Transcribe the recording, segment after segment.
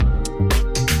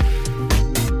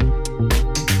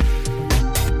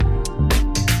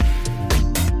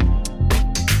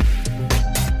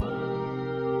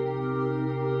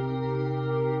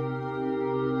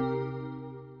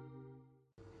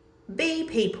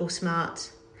People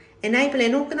Smart,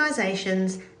 enabling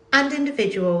organisations and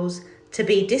individuals to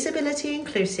be disability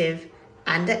inclusive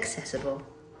and accessible.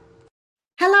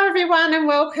 Hello, everyone, and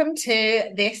welcome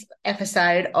to this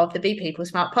episode of the Be People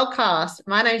Smart podcast.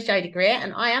 My name is Jodie Greer,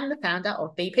 and I am the founder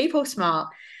of Be People Smart.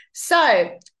 So,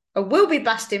 I will be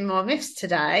busting more myths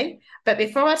today, but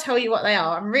before I tell you what they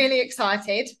are, I'm really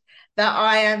excited that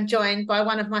I am joined by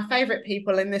one of my favourite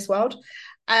people in this world,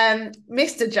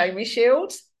 Mr. Jamie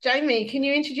Shields. Jamie, can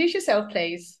you introduce yourself,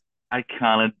 please? I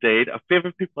can indeed. A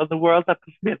favourite people in the world that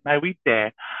just made my wee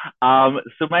day.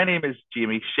 So my name is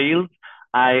Jamie Shields.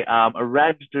 I am a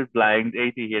registered blind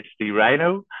ADHD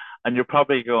rhino, and you're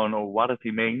probably going, "Oh, what does he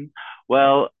mean?"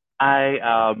 Well, I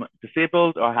am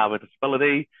disabled or have a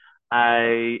disability.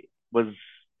 I was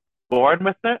born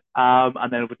with it,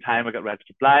 and then over time I got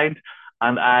registered blind,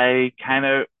 and I kind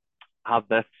of have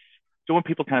this. So when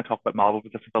people kind of talk about models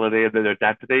with disability and their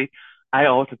identity, I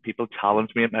always had people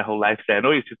challenge me in my whole life saying,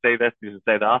 "Oh, you should say this, you should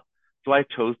say that." So I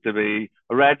chose to be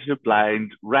a registered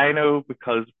blind rhino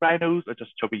because rhinos are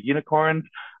just chubby unicorns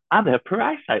and they have poor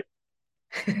eyesight.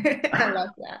 I love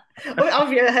that. Well,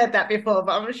 I've never heard that before,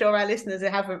 but I'm sure our listeners who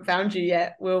haven't found you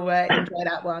yet will enjoy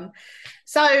that one.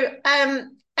 So,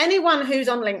 anyone who's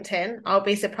on LinkedIn, I'll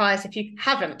be surprised if you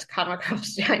haven't come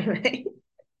across Jamie.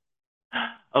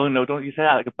 Oh no, don't you say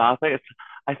that like a bad thing.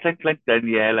 I think LinkedIn,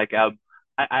 yeah,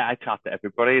 I chat to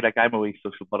everybody. Like I'm a wee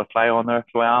social butterfly on there,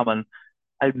 so I am, and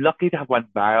I'm lucky to have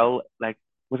went viral. Like,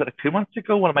 was it like 2 months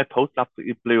ago? One of my posts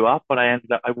absolutely blew up, and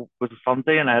I was a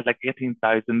Sunday, and I had like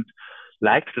 18,000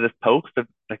 likes to this post and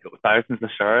like thousands of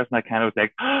shares, and I kind of was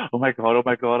like, oh my god, oh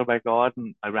my god, oh my god,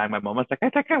 and I rang my mum. I was like,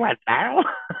 I think I went viral.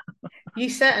 You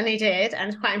certainly did, and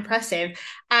it's quite impressive.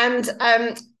 And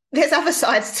there's other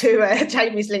sides to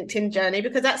Jamie's LinkedIn journey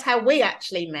because that's how we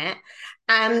actually met.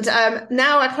 And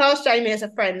now I class Jamie as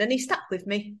a friend, and he stuck with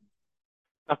me.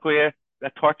 Stuck with you. I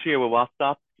torture you with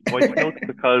WhatsApp voice notes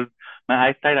because my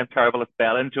eyesight, I'm terrible at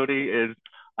spelling. Jody is.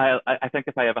 I think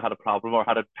if I ever had a problem or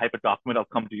had to type a document, I'll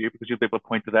come to you because you'll be able to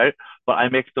point it out. But I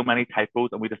make so many typos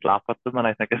and we just laugh at them. And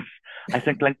I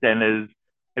think LinkedIn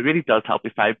it really does help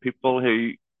you find people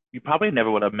who you probably never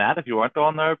would have met if you weren't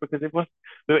on there because we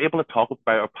were able to talk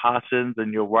about our passions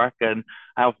and your work. And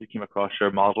I obviously came across your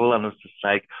model and it was just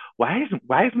like, why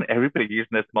isn't everybody using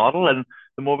this model? And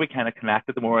the more we kind of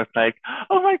connected, the more it's like,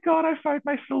 oh my God, I found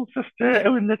my soul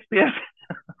sister in this space.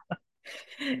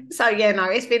 So yeah, no,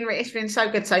 it's been so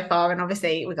good so far, and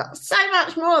obviously we've got so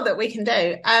much more that we can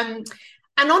do. And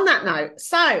on that note,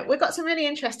 so we've got some really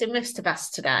interesting myths to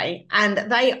bust today, and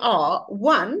they are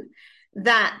one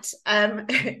that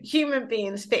human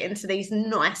beings fit into these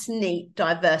nice, neat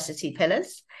diversity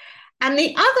pillars, and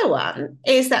the other one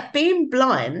is that being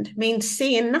blind means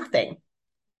seeing nothing,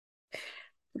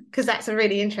 because that's a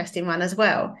really interesting one as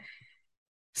well.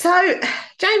 So,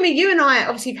 Jamie, you and I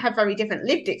obviously have very different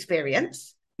lived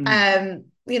experience. Mm.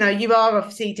 You are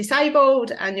obviously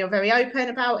disabled and you're very open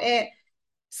about it.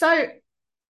 So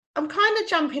I'm kind of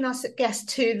jumping us, I guess,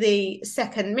 to the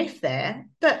second myth there.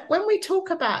 But when we talk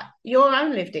about your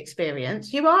own lived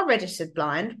experience, you are registered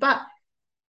blind, but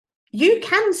you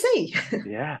can see.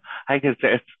 Yeah, I can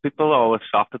say it's people are always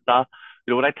shocked at that.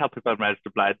 You know, when I tell people I'm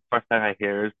registered blind, the first thing I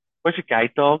hear is, "Where's your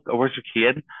guide dog?" or "Where's your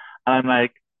cane?" And I'm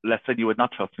like, "Listen, you would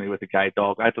not trust me with a guide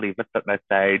dog. I'd leave it sitting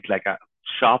outside like a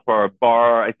shop or a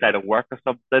bar outside of work or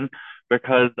something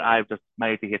because I've just my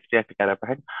ADHD, I have to get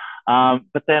everything."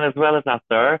 But then as well as that,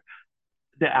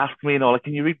 they ask me, like,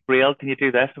 "Can you read Braille? Can you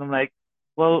do this?" And I'm like,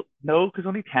 "Well, no, because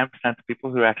only 10% of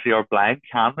people who actually are blind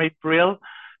can read Braille."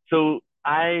 So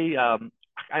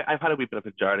I've had a wee bit of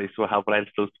a journey. So I have when I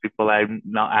expose to people, I'm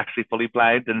not actually fully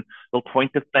blind, and they'll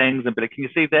point at things and be like, "Can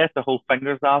you see this?" The whole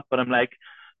fingers off, but I'm like,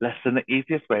 "Listen, the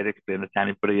easiest way to explain it to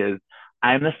anybody is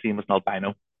I'm the same as an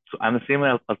albino. So I'm the same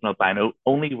as an albino,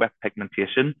 only with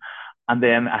pigmentation." And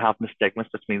then I have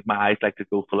nystagmus, which means my eyes like to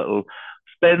go for little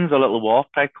spins or little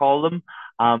walks, I call them.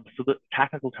 So the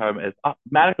technical term is,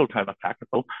 medical term, not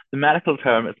technical. The medical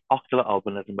term is ocular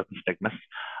albinism with nystagmus.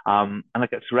 And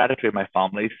like it's hereditary in my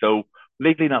family. So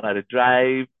legally not allowed to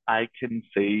drive. I can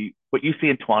see what you see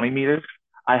in 20 meters.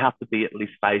 I have to be at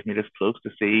least 5 meters close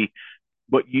to see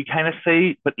what you kind of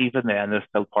see, but even then, there's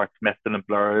still parts missing and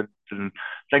blurred and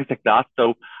things like that.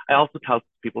 So I also tell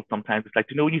people sometimes it's like,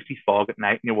 you know, when you see fog at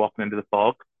night and you're walking into the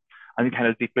fog, and you kind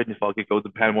of deeper in the fog it goes,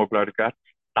 the kind of more blurred it gets.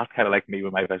 That's kind of like me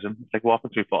with my vision. It's like walking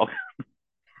through fog.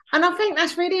 And I think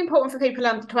that's really important for people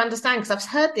to understand because I've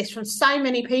heard this from so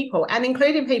many people, and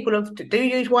including people who do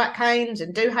use white canes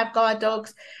and do have guide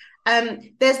dogs.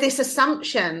 There's this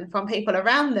assumption from people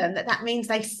around them that means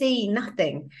they see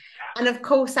nothing. And of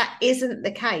course, that isn't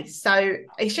the case. So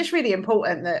it's just really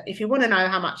important that if you want to know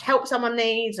how much help someone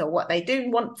needs or what they do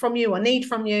want from you or need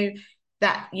from you,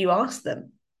 that you ask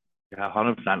them. Yeah,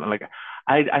 100%. Like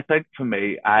I think for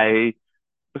me,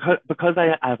 because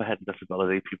I have a hidden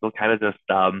disability, people kind of just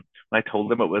when I told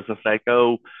them it was just like,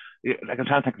 oh, like I'm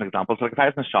trying to think of an example. So like if I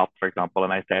was in a shop, for example,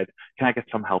 and I said, can I get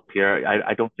some help here?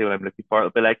 I don't see what I'm looking for.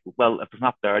 It'll be like, well, if it's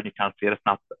not there and you can't see it, it's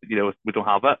not, we don't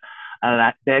have it.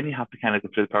 And then you have to kind of go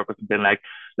through the purpose and be like,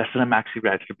 listen, I'm actually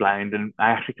registered blind and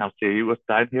I actually can't see what's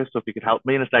down here. So if you could help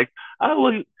me, and it's like, oh,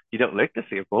 well, you don't look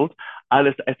disabled. And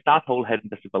it's that whole hidden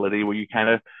disability where you kind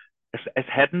of it's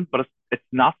hidden, but it's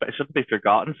not. It shouldn't be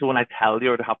forgotten. So when I tell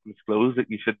you or to have to disclose it,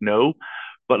 you should know.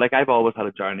 But like I've always had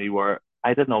a journey where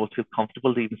I didn't always feel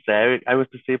comfortable to even say I was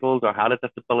disabled or had a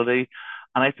disability.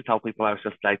 And I used to tell people I was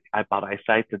just like I had bad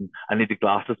eyesight and I needed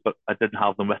glasses, but I didn't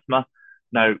have them with me.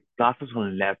 Now, glasses will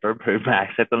never improve my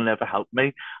eyesight. They'll never help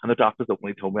me. And the doctors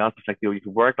openly told me, I was just like, you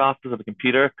can wear glasses on a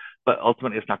computer, but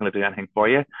ultimately it's not going to do anything for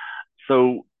you.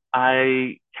 So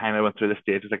I kind of went through the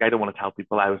stages. Like, I don't want to tell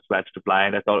people I was registered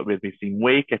blind. I thought it would make me seem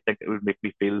weak. I think it would make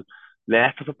me feel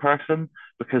less of a person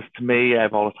because to me,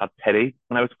 I've always had pity.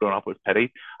 When I was growing up, it was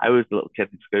pity. I was a little kid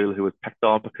in school who was picked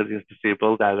on because he was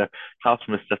disabled. I had a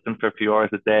classroom assistant for a few hours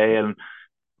a day. And,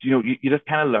 you just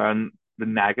kind of learn the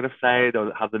negative side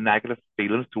or have the negative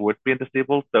feelings towards being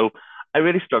disabled. So I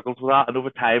really struggled with that. And over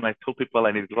time, I told people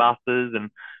I needed glasses.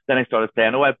 And then I started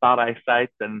saying, oh, I have bad eyesight.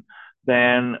 And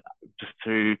then just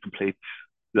through complete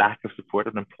lack of support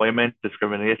and employment,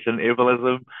 discrimination,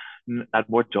 ableism, had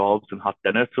more jobs and hot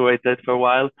dinner. So I did for a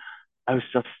while. I was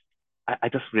just, I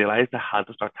just realized I had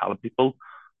to start telling people.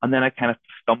 And then I kind of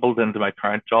stumbled into my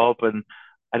current job and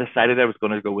I decided I was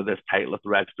going to go with this title of the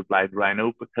registered blind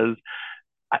rhino because,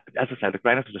 as I said, the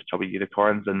rhinos are just chubby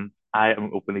unicorns and I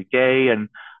am openly gay. And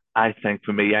I think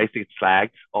for me, I used to get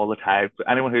slagged all the time. So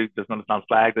anyone who doesn't understand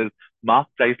slagged is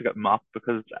mocked. I used to get mocked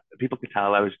because people could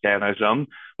tell I was gay when I was young.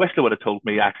 Wish they would have told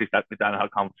me, actually sat me down and had a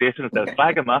conversation instead of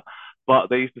slagging me. But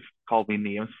they used to call me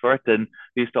names for it. And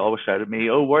they used to always shout at me,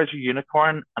 oh, where's your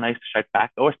unicorn? And I used to shout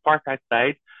back, oh, it's parked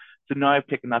outside. So now I've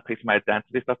taken that piece of my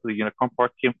identity. That's where the unicorn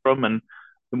part came from. And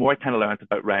the more I kind of learned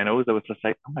about rhinos, I was just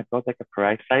like, oh my God, like a poor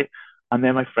eyesight. And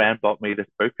then my friend bought me this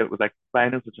book. It was like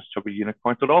rhinos are just chubby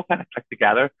unicorns. So it all kind of clicked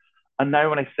together. And now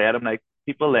when I say it, I'm like,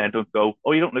 people then don't go,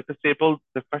 oh, you don't look disabled.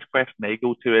 The first question they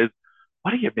go to is,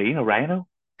 what do you mean, a rhino?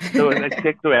 So it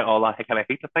takes away all that kind of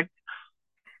hate, I think.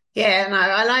 Yeah, no,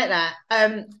 I like that.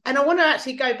 And I want to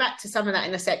actually go back to some of that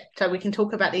in a sec so we can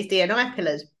talk about these DNI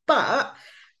pillars. But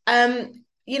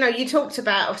you talked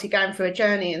about obviously going through a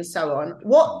journey and so on.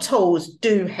 What tools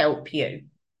do help you?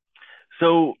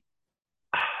 So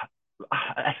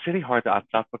it's really hard to answer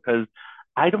that because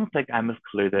I don't think I'm as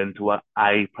clued into what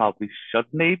I probably should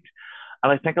need.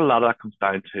 And I think a lot of that comes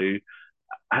down to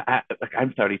like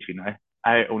I'm 32 now.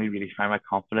 I only really find my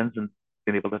confidence in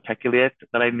being able to articulate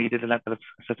that I needed a little bit of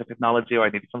assistive technology or I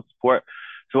needed some support.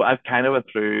 So I've kind of went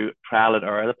through trial and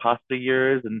error the past 2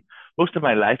 years and most of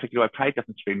my life, like, I've tried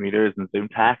different screen readers and Zoom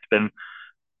text and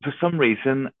for some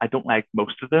reason, I don't like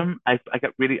most of them. I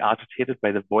get really agitated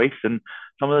by the voice, and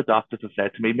some of the doctors have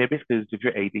said to me, maybe it's because of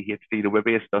your ADHD, or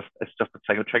maybe it's just the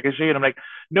thing that triggers you. And I'm like,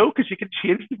 no, because you can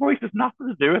change the voice. It's nothing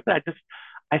to do with it.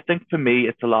 I think for me,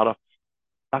 it's a lot of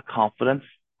that confidence.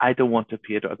 I don't want to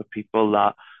appear to other people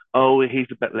that, oh, he's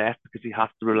a bit less because he has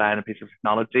to rely on a piece of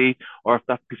technology, or if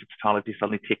that piece of technology is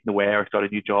suddenly taken away or start a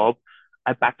new job,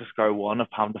 I'm back to square one of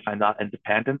having to find that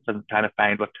independence and trying to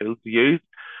find what tools to use.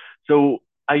 So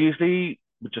I usually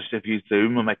would just have used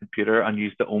Zoom on my computer and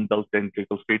use the own built-in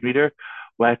Google Screen Reader,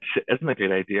 which isn't a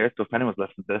good idea. So if anyone's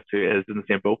listening to this who is in the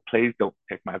same boat, please don't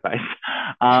take my advice.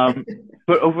 Um,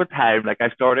 but over time, like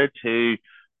I started to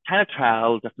kind of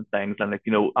trial different things, and like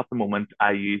at the moment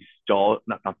I use Jaws,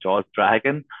 not Jaws,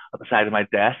 Dragon at the side of my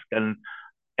desk, and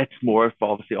it's more for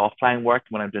obviously offline work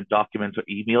when I'm doing documents or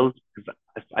emails because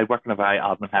I work in a very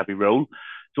admin heavy role.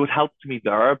 So it helps me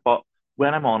there. But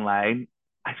when I'm online,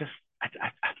 I just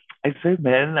I zoom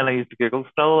in and I use the Google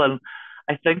still. And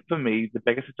I think for me, the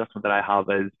biggest adjustment that I have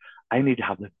is I need to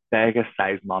have the biggest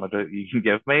size monitor that you can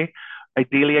give me.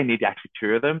 Ideally, I need actually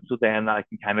two of them so then I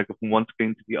can kind of go from one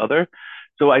screen to the other.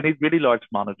 So I need really large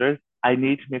monitors. I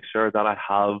need to make sure that I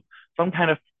have some kind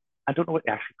of, I don't know what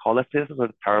you actually call it. This is sort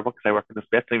of terrible because I work in the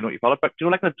space, I don't even know what you call it, but do you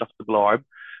know, like an adjustable arm?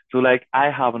 So like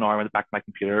I have an arm in the back of my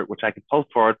computer which I can pull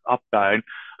forward, up, down.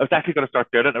 I was actually going to start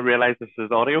doing it and I realized this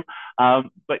is audio.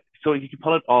 But so you can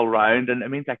pull it all around and it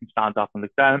means I can stand up and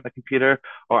look down at my computer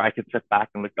or I can sit back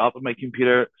and look up at my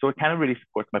computer. So it kind of really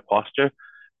supports my posture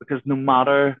because no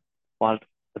matter what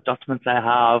adjustments I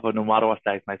have or no matter what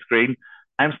size my screen,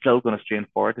 I'm still going to strain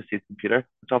forward to see the computer,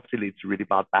 which obviously leads to really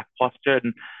bad back posture.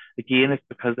 And again, it's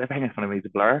because everything in front of me is a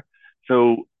blur.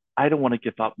 So I don't want to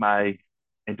give up my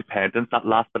independence, that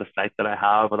last bit of sight that I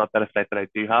have, or that bit of sight that I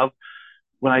do have.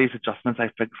 When I use adjustments, I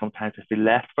think sometimes I feel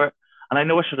less for it. And I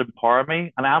know it should empower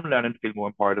me, and I am learning to feel more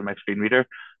empowered in my screen reader,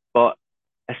 but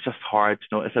it's just hard.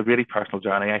 It's a really personal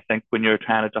journey, I think, when you're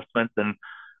trying adjustments. And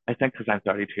I think because I'm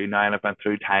 32 now and I've been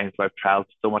through times where I've tried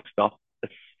so much stuff,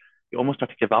 it's you almost have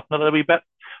to give up on it a wee bit.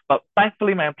 But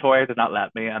thankfully, my employer did not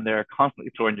let me, and they're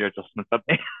constantly throwing your adjustments at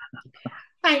me.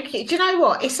 Thank you. Do you know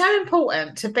what? It's so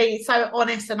important to be so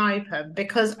honest and open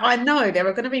because I know there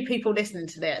are going to be people listening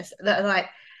to this that are like,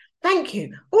 thank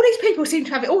you. All these people seem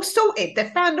to have it all sorted.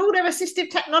 They've found all their assistive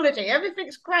technology.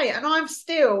 Everything's great. And I'm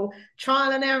still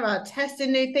trial and error,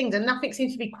 testing new things, and nothing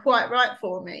seems to be quite right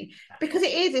for me because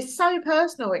it's so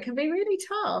personal. It can be really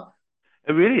tough.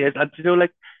 It really is. And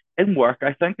like in work,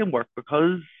 I think in work,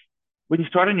 because when you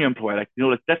start a new employer,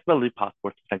 like disability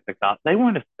passports and things like that, they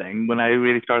weren't a thing when I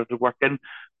really started to work in.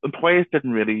 Employers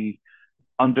didn't really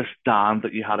understand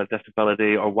that you had a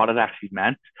disability or what it actually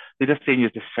meant. They just seen you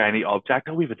as this shiny object.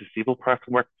 Oh, we have a disabled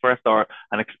person working for us, or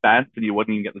an expense, and you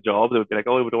wouldn't even get the job. They would be like,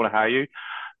 oh, we don't want to hire you.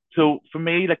 So for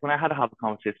me, like when I had to have a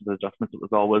conversation with adjustments, it was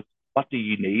always, what do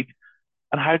you need?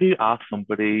 And how do you ask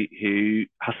somebody who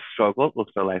has struggled with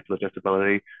their life with a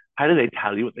disability? How do they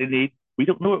tell you what they need? We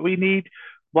don't know what we need.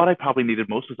 What I probably needed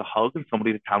most was a hug and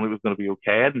somebody to tell me it was going to be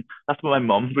okay. And that's what my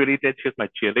mum really did. She was my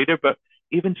cheerleader, but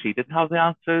even she didn't have the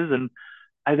answers. And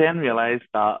I then realized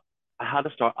that I had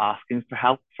to start asking for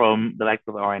help from the likes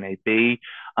of the RNAB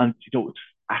and,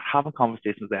 having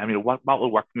conversations with them, what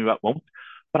will work for me, what won't.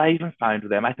 But I even found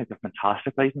with them, I think they're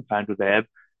fantastic. I even found with them,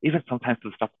 even sometimes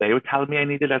the stuff they were telling me I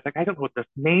needed, I was like, I don't know what this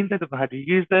means. I don't know how to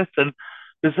use this. And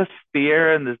there's this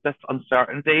fear and there's this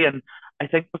uncertainty. And I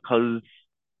think because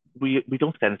we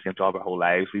don't stay in the same job our whole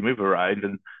lives, we move around.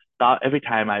 And that every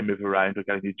time I move around or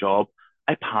get a new job,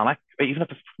 I panic. Even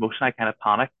if it's promotion, I kind of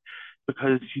panic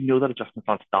because you know that adjustments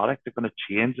aren't static. They're going to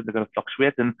change and they're going to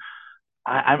fluctuate. And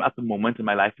I'm at the moment in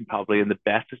my life and probably in the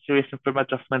best situation for my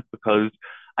adjustments because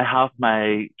I have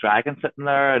my dragon sitting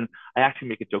there and I actually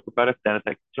make a joke about it. Then it's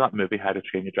like, do you know that movie How to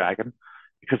Train Your Dragon?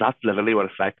 Because that's literally what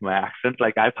it's like in my accent.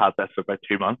 Like I've had this for about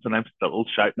 2 months and I'm still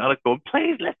shouting at it going,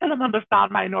 please listen and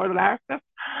understand my Northern Irishness.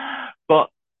 But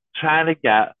trying to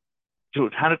get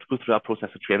trying to go through that process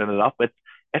of training it up,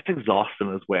 it's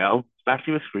exhausting as well,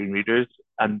 especially with screen readers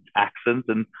and accents.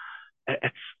 And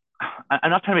it's, I'm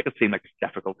not trying to make it seem like it's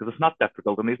difficult because it's not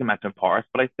difficult and these are meant to empower us,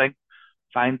 but I think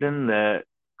finding the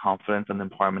confidence and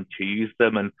empowerment to use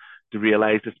them and to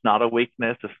realize it's not a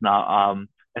weakness, it's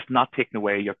not taking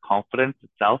away your confidence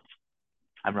itself.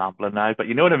 I'm rambling now, but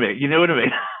you know what I mean. You know what I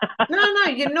mean. No,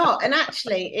 you're not. And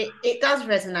actually, it does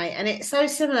resonate. And it's so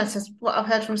similar to what I've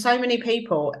heard from so many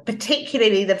people,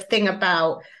 particularly the thing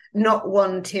about not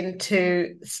wanting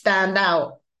to stand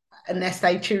out unless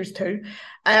they choose to.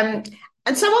 And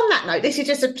so, on that note, this is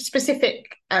just a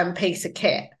specific piece of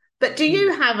kit. But do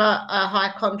you have a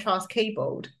high contrast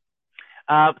keyboard?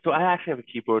 So I actually have a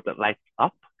keyboard that lights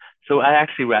up. So I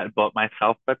actually went and bought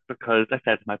myself it because I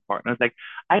said to my partner, I was like,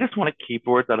 I just want a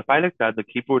keyboard that if I look down, the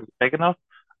keyboard is big enough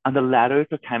and the letters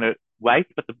are kind of white,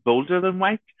 but the bolder than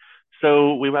white.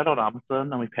 So we went on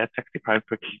Amazon and we paid £60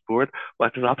 for a keyboard,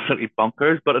 which is absolutely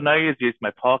bonkers. But it now is used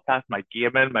my podcast, my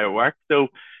gaming, my work. So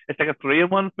it's like a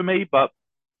three-in-one for me. But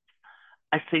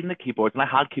I've seen the keyboards and I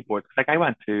had keyboards. Like I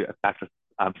went to a specialist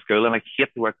school and I hate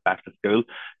the word specialist school.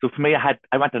 So for me,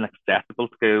 I went to an accessible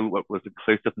school that was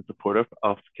inclusive and supportive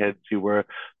of kids who were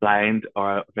blind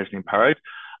or visually impaired.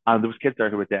 And there was kids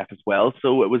there who were deaf as well.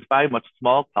 So it was very much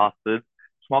small classes,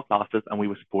 and we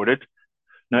were supported.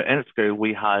 Now in school,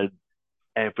 we had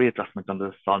every adjustment under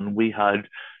the sun. We had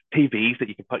TVs that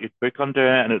you could put your book under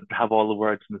and it would have all the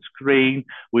words on the screen.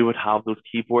 We would have those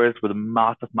keyboards with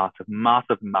massive, massive,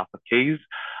 massive, massive keys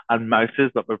and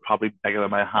mouses that were probably bigger than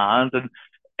my hand. And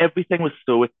everything was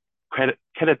so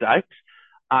kitted out.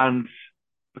 And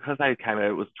because I kind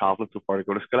of was traveling so far to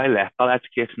go to school, I left that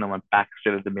education and went back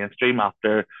straight into mainstream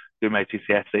after doing my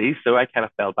GCSE. So I kind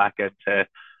of fell back into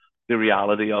the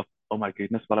reality of, oh my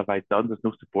goodness, what have I done? There's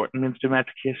no support in mainstream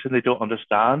education. They don't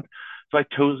understand. So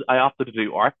I opted to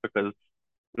do art because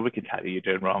we can tell you you're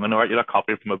doing wrong in art. You're not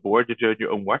copying from a board, you're doing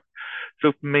your own work.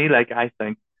 So for me, like, I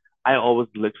think I always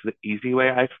looked for the easy way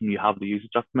out from you have the use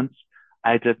adjustments.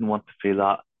 I didn't want to feel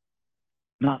that,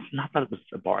 not that it was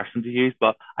embarrassing to use,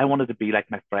 but I wanted to be like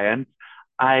my friends.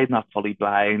 I'm not fully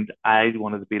blind. I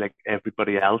wanted to be like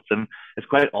everybody else. And it's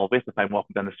quite obvious if I'm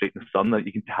walking down the street in the sun that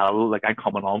you can tell like I'm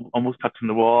coming on almost touching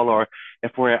the wall. Or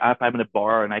if I'm in a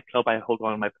bar or a nightclub, I hold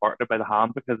on to my partner by the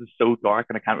hand because it's so dark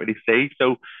and I can't really see.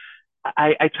 So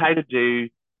I try to do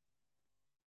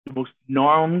the most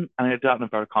normal, and I do that in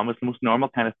inverted commas, the most normal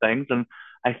kind of things. And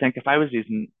I think if I was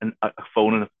using a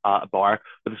phone in a bar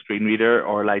with a screen reader,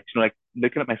 or like, like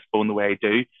looking at my phone the way I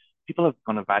do, people are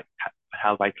going to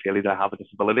tell very clearly that I have a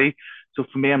disability. So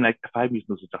for me, I'm like, if I'm using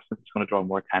those adjustments, it's going to draw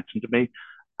more attention to me.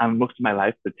 And most of my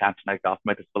life, the attention I got from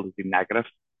my disability has been negative.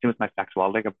 Same as my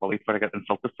sexuality, I get bullied for it, I get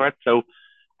insulted for it. So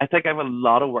I think I have a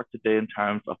lot of work to do in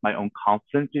terms of my own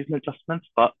confidence using adjustments,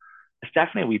 but it's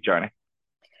definitely a wee journey.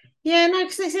 Yeah, no,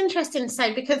 because it's interesting to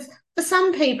say, because for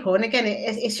some people, and again,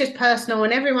 it's just personal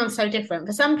and everyone's so different.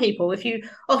 For some people, if you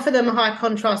offer them a high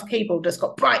contrast keyboard that's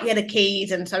got bright yellow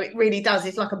keys, and so it really does,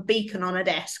 it's like a beacon on a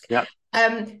desk. Yeah.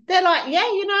 They're like, yeah,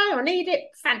 I need it.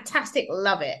 Fantastic,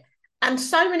 love it. And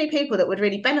so many people that would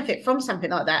really benefit from something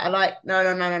like that are like, no,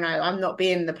 no, no, no, no, I'm not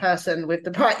being the person with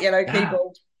the bright yellow Yeah.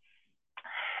 keyboard.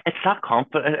 It's that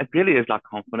confidence. It really is that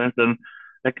confidence, and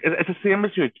like it's the same as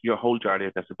your whole journey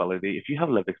of disability. If you have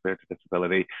lived experience of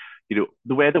disability,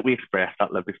 the way that we express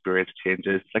that lived experience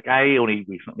changes. Like I only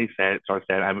recently started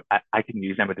saying I can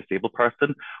use I'm a disabled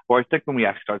person, or I think when we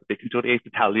actually start speaking to it, I used to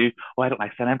tell you, oh, I don't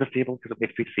like saying I'm disabled because it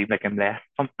makes me seem like I'm less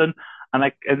something. And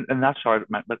like in that short,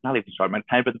 but not even short amount of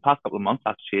time, but the past couple of months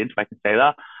that's changed. I can say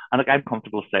that, and like I'm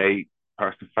comfortable to say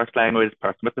person first language,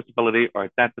 person with disability, or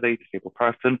identity, disabled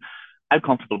person. I'm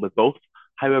comfortable with both.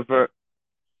 However,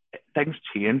 things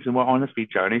change and we're on this wee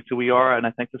journey, so we are. And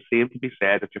I think the same can be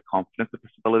said if you're confident with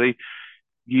disability.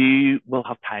 You will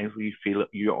have times where you feel that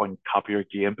you're on top of your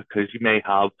game because you may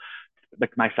have,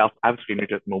 like myself, I have a screen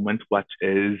reader at the moment, which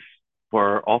is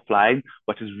for offline,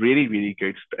 which is really, really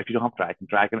good. If you don't have Dragon,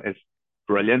 Dragon is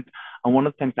brilliant. And one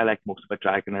of the things I like most about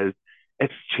Dragon is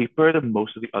it's cheaper than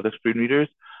most of the other screen readers.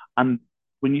 And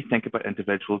when you think about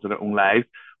individuals in their own lives,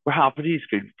 we're happy to use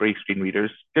free screen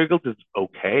readers. Google's is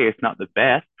okay, it's not the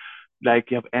best.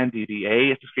 Like you have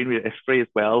NVDA, it's a screen reader, it's free as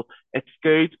well. It's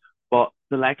good, but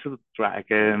the likes of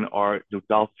Dragon or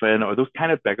Dolphin or those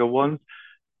kind of bigger ones,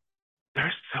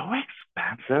 they're so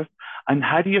expensive. And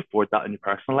how do you afford that in your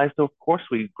personal life? So of course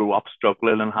we grow up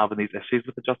struggling and having these issues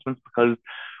with adjustments because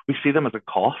we see them as a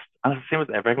cost. And it's the same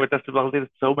as everything with disability. There's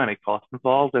so many costs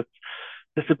involved.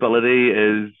 Disability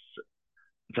is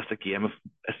just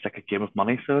it's like a game of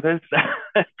money. So it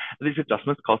is. These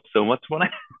adjustments cost so much money.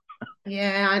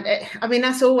 Yeah, I mean,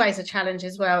 that's always a challenge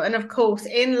as well. And of course,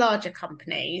 in larger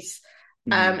companies,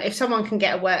 if someone can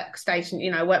get a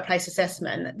workstation, workplace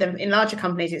assessment, then in larger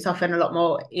companies, it's often a lot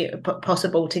more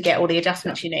possible to get all the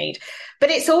adjustments you need. But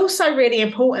it's also really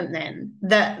important then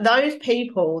that those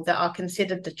people that are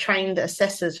considered the trained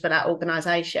assessors for that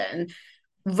organisation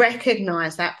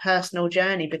recognize that personal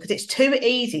journey, because it's too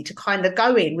easy to kind of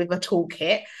go in with a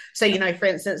toolkit. So, for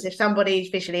instance, if somebody's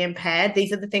visually impaired,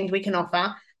 these are the things we can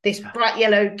offer: this bright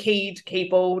yellow keyed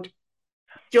keyboard,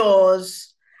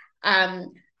 JAWS,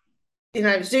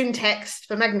 Zoom text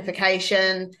for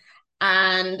magnification,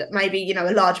 and maybe,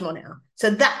 a large monitor.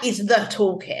 So that is the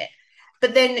toolkit.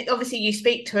 But then obviously you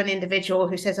speak to an individual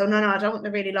who says, oh, no, I don't want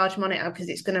the really large monitor because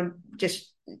it's going to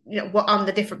just, I'm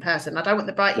the different person. I don't want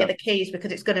the bright yellow keys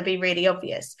because it's going to be really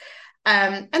obvious.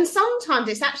 And sometimes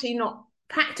it's actually not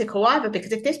practical either,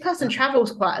 because if this person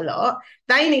travels quite a lot,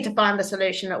 they need to find the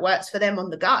solution that works for them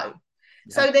on the go.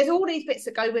 So there's all these bits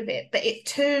that go with it, but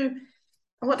it's too,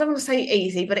 I don't want to say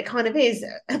easy, but it kind of is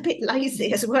a bit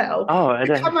lazy as well.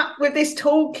 To come up with this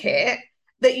toolkit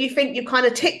that you think you kind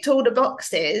of ticked all the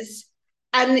boxes,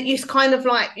 and it's kind of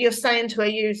like you're saying to a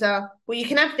user, well, you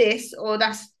can have this, or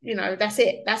that's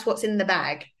it. That's what's in the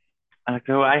bag. And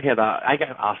so I hear that. I get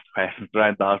asked questions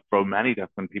around that from many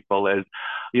different people is,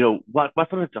 what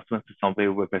sort of adjustments does somebody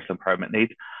with visual impairment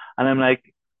need? And I'm like,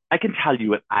 I can tell you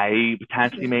what I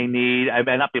potentially may need. I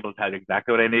may not be able to tell you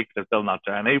exactly what I need because I'm still not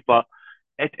journey, but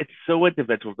it's so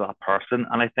individual to that person.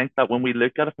 And I think that when we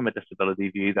look at it from a disability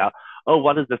view, that, oh,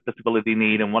 what does this disability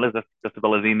need and what does this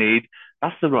disability need?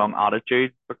 That's the wrong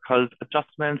attitude, because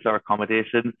adjustments or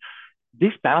accommodations,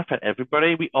 these benefit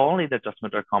everybody. We all need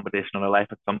adjustment or accommodation in our life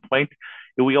at some point.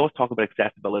 We always talk about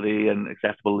accessibility, and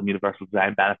accessible and universal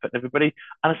design benefit everybody.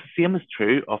 And it's the same is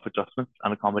true of adjustments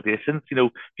and accommodations.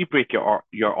 If you break your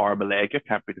arm or leg, you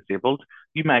can't be disabled.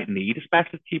 You might need a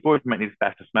specialist keyboard, you might need a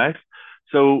specialist mouse.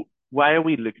 So why are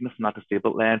we looking from that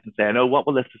disabled lens and saying, oh, what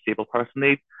will this disabled person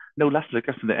need? No, let's look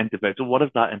at from the individual. What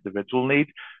does that individual need?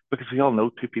 Because we all know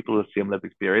two people with the same lived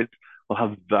experience will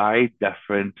have very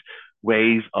different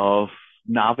ways of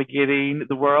navigating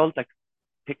the world. Like,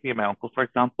 take me and my uncle, for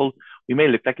example. We may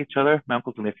look like each other. My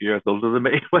uncle's only a few years older than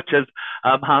me, which is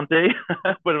handy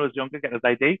when I was younger getting his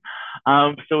ID.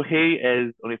 So he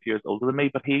is only a few years older than me,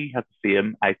 but he has the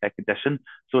same eyesight condition.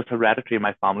 So it's hereditary in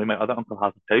my family. My other uncle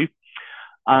has it too.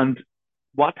 And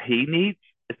what he needs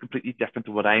is completely different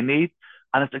to what I need.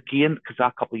 And it's again, because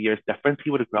that couple of years difference, he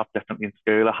would have grown up differently in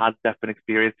school, or had different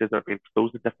experiences, or been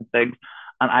exposed to different things,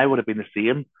 and I would have been the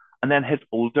same. And then his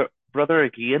older brother,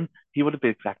 again, he would have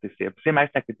been exactly the same. Same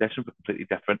eyesight condition, but completely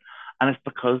different. And it's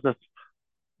because of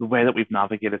the way that we've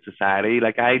navigated society.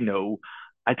 Like, I know,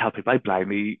 I tell people I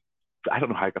don't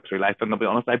know how I got through life, and I'll be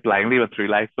honest, I blindly went through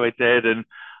life, so I did. And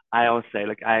I always say,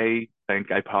 like, I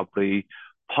think I probably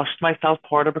pushed myself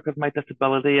harder because of my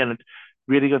disability, and it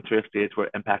really gone through a stage where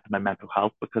it impacted my mental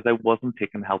health because I wasn't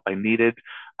taking the help I needed.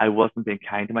 I wasn't being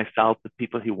kind to myself. The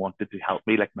people who wanted to help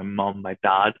me, like my mum, my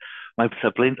dad, my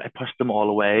siblings, I pushed them all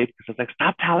away because I was like,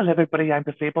 stop telling everybody I'm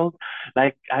disabled.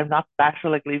 Like, I'm not special.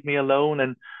 Like, leave me alone.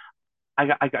 And I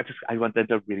went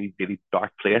into a really, really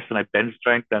dark place, and I binge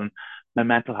drank, and my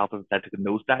mental health, as I said, took a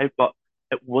nosedive. But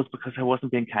it was because I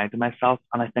wasn't being kind to myself.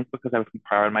 And I think because I was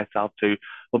comparing myself to,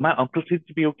 well, my uncle seems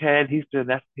to be okay, and he's doing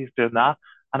this, he's doing that.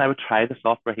 And I would try the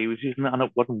software he was using, and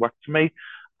it wouldn't work for me.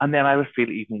 And then I would feel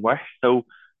even worse. So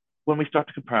when we start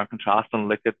to compare and contrast and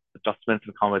look at adjustments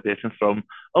and accommodations from,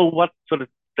 oh, what sort of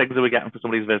things are we getting for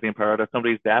somebody who's visually impaired or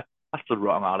somebody's deaf? That's the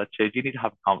wrong attitude. You need to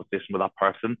have a conversation with that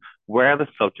person. We're the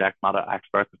subject matter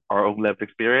experts of our own lived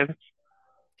experience.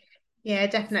 Yeah,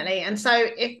 definitely. And so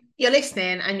if you're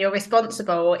listening and you're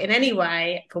responsible in any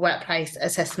way for workplace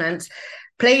assessments,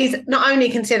 please not only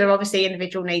consider obviously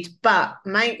individual needs, but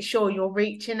make sure you're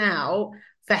reaching out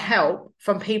for help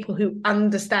from people who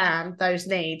understand those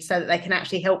needs so that they can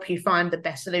actually help you find the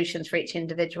best solutions for each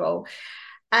individual.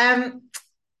 I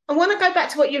want to go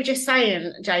back to what you were just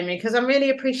saying, Jamie, because I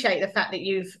really appreciate the fact that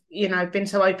you've, been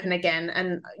so open again.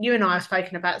 And you and I have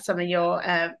spoken about some of your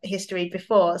history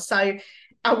before. So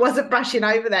I wasn't brushing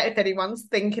over that if anyone's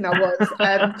thinking I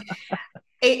was.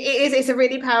 It's a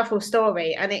really powerful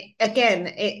story. And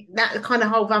that kind of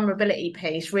whole vulnerability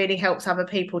piece really helps other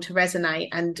people to resonate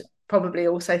and probably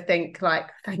also think like,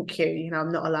 thank you,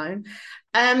 I'm not alone.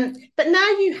 But now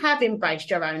you have embraced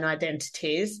your own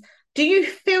identities. Do you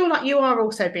feel like you are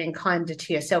also being kinder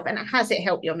to yourself, and has it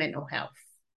helped your mental health?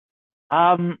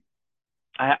 Um,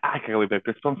 I can go a bit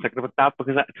goosebumps thinking about that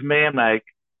because to me, I'm like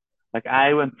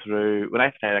I went through when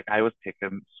I say like I was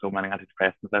taking so many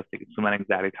antidepressants, I was taking so many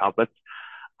anxiety tablets,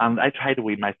 and I tried to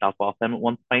wean myself off them at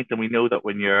one point. And we know that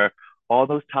when you're on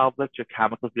those tablets, your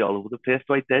chemicals be all over the place.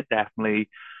 So I did definitely.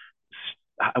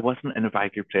 I wasn't in a very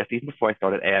good place even before I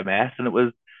started AMS, and it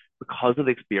was because of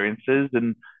the experiences.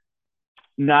 And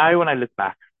now when I look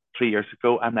back 3 years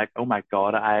ago, I'm like, oh my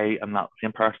God, I am not the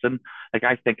same person. Like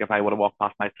I think if I would have walked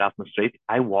past myself in the street,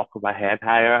 I walk with my head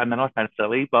higher. And I know it sounds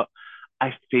silly, but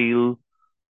I feel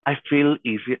I feel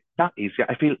easier, not easier.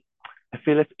 I feel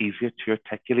it's easier to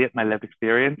articulate my lived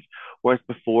experience. Whereas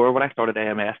before, when I started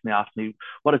AMS and they asked me,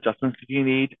 what adjustments do you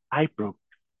need? I broke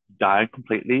down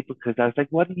completely because I was like,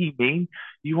 what do you mean?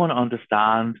 You want to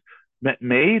understand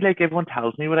me? Like everyone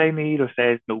tells me what I need or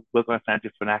says, no, we're going to send you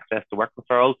for an access to work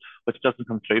referral, which doesn't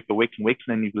come through for weeks and weeks,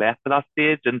 and then you've left at that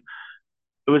stage. And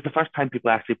it was the first time people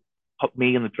actually put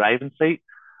me in the driving seat.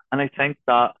 And I think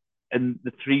that in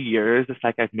the 3 years, it's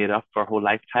like I've made up for a whole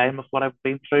lifetime of what I've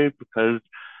been through because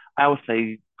I always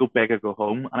say, go big or go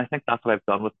home. And I think that's what I've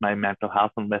done with my mental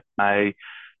health and with my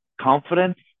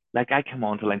confidence. Like I came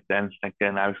on to LinkedIn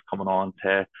thinking I was coming on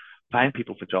to find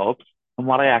people for jobs. And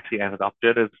what I actually ended up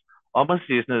doing is almost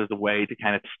using it as a way to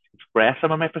kind of express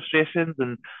some of my frustrations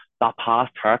and that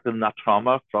past hurt and that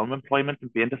trauma from employment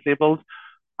and being disabled.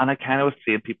 And I kind of was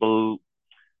seeing people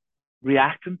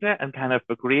reacting to it and kind of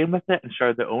agreeing with it and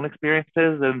share their own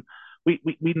experiences. And we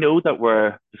know that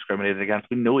we're discriminated against.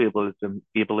 We know ableism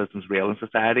is real in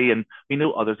society, and we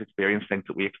know others experience things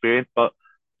that we experience, but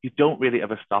you don't really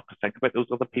ever stop to think about those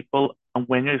other people. And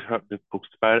when you heard the post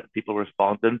about it, people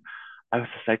responding, I was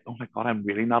just like, oh my God, I'm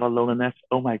really not alone in this.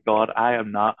 Oh my God, I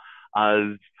am not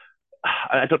as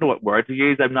I don't know what word to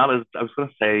use. I'm not as I was going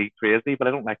to say crazy, but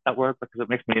I don't like that word because it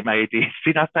makes me my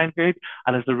ADHD not sound good,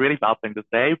 and it's a really bad thing to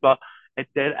say. But it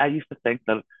did. I used to think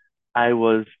that I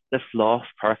was this lost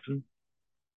person,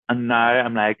 and now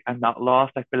I'm like I'm not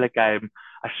lost. I feel like I'm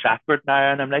a shepherd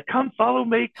now, and I'm like, come follow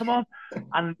me, come on.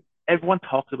 And everyone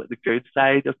talks about the good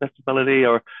side of disability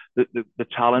or the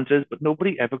challenges, but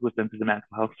nobody ever goes into the mental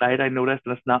health side. I noticed,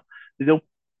 and it's not they don't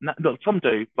no, some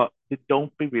do, but they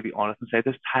don't be really honest and say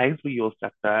there's times where you'll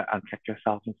sit there and kick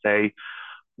yourself and say,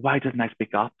 why didn't I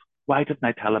speak up? Why didn't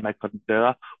I tell him I couldn't do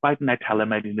it? Why didn't I tell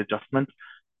him I need an adjustment?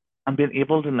 And being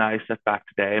able to now sit back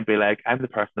today and be like, I'm the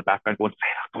person in the background going, say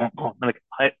that, go on, go on. And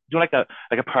like,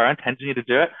 like a parent telling you to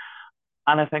do it.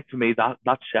 And I think for me that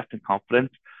shift in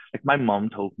confidence, like my mum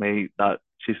told me that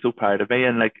she's so proud of me,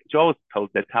 and like she always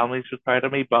did tell me she was proud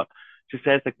of me, but she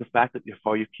says like the fact that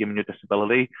before you came in your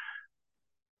disability,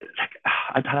 like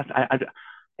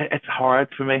it's hard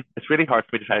for me. It's really hard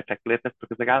for me to try to articulate this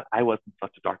because like I was in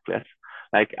such a dark place.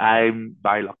 Like I'm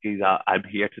very lucky that I'm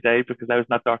here today because I was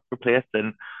in that dark place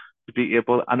and to be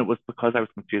able, and it was because I was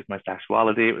confused with my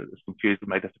sexuality, it was confused with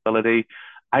my disability.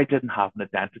 I didn't have an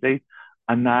identity.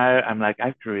 And now I'm like,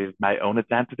 I've created my own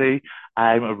identity.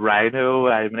 I'm a rhino,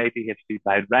 I'm an ADHD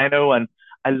blind rhino, and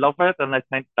I love it. And I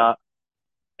think that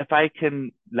if I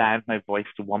can lend my voice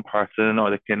to one person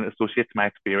or they can associate to my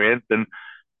experience, then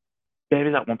maybe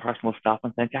that one person will stop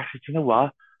and think, actually, do you know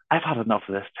what? I've had enough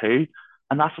of this too.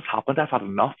 And that's what's happened. I've had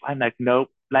enough. I'm like, no,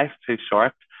 life's too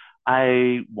short.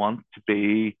 I want to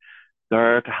be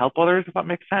there to help others, if that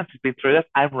makes sense. You've been through this.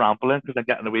 I'm rambling because I'm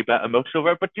getting a wee bit emotional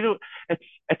over it. But you know,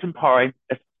 it's empowering.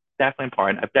 It's definitely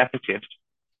empowering. I've definitely changed.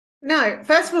 No,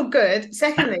 first of all, good.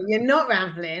 Secondly, you're not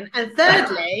rambling. And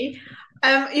thirdly,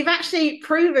 you've actually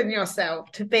proven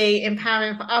yourself to be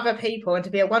empowering for other people and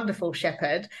to be a wonderful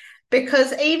shepherd.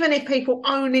 Because even if people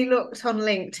only looked on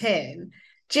LinkedIn,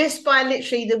 just by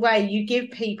literally the way you give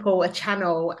people a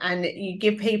channel and you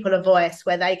give people a voice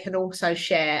where they can also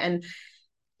share. And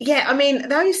yeah, I mean,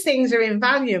 those things are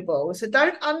invaluable. So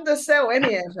don't undersell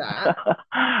any of that.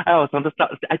 I always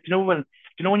understand. Do you know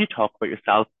when you talk about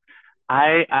yourself?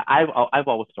 I've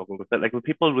always struggled with it. Like when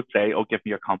people would say, "Oh, give me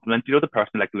your compliment," you know, the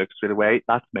person like looks straight away.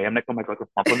 That's me. I'm like, "Oh my God,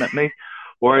 compliment me."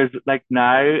 Whereas like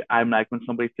now, I'm like when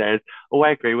somebody says, "Oh,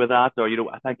 I agree with that," or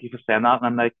I thank you for saying that, and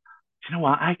I'm like, "Do you know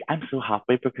what? I'm so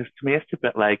happy because to me, it's a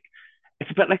bit like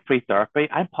free therapy.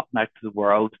 I'm putting out to the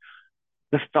world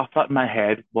the stuff that in my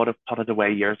head would have put it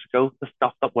away years ago, the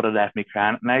stuff that would have left me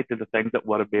crying at night, the things that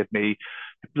would have made me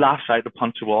lash out and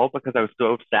punch a wall because I was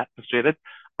so upset, frustrated.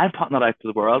 I'm putting that out to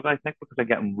the world. And I think because I'm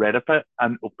getting rid of it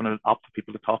and opening it up for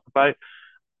people to talk about,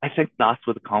 I think that's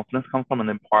where the confidence comes from and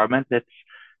the empowerment.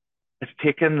 It's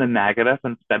taking the negative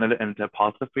and spinning it into a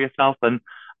positive for yourself. And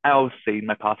I always see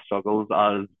my past struggles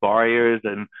as barriers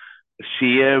and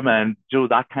shame and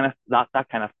that kind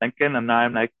of thinking. And now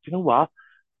I'm like, do you know what?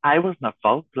 I wasn't at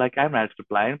fault. Like I'm registered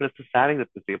blind, but it's society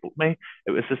that disabled me.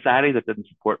 It was society that didn't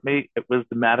support me. It was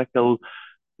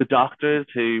the doctors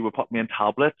who were putting me on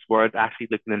tablets weren't actually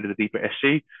looking into the deeper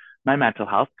issue. My mental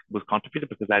health was contributed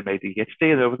because I had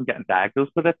ADHD and I wasn't getting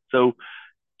diagnosed with it. So,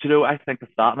 I think of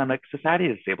that and I'm like, society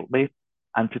has disabled me.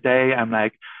 And today I'm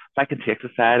like, if I can take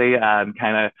society and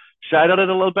kind of shout at it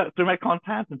a little bit through my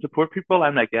content and support people,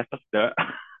 I'm like, yes, let's do it.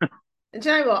 Do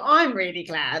you know what? I'm really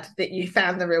glad that you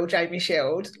found the real Jamie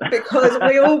Shield because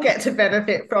we all get to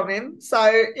benefit from him.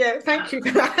 So, yeah, thank you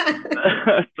for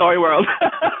that. Sorry, world.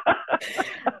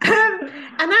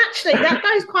 And actually, that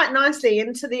goes quite nicely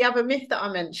into the other myth that I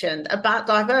mentioned about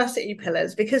diversity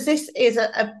pillars, because this is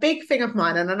a big thing of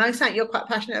mine. And I know something you're quite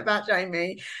passionate about,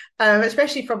 Jamie,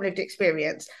 especially from lived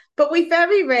experience. But we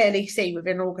very rarely see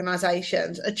within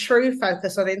organisations a true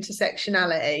focus on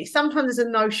intersectionality. Sometimes there's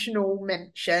a notional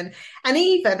mention. And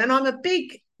I'm a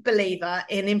big believer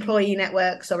in employee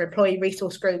networks or employee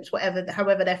resource groups,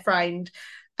 however they're framed.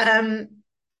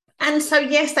 And so,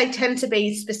 yes, they tend to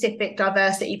be specific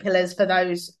diversity pillars for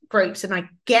those groups, and I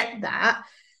get that.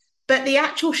 But the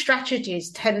actual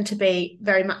strategies tend to be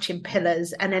very much in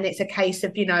pillars. And then it's a case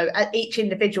of, at each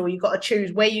individual, you've got to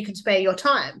choose where you can spare your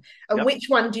time and Yep. which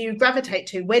one do you gravitate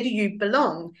to? Where do you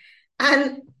belong?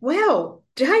 And, well,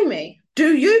 Jamie,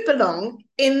 do you belong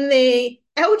in the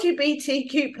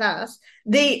LGBTQ plus,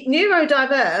 the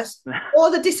neurodiverse,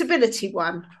 or the disability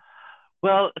one?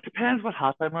 Well, it depends what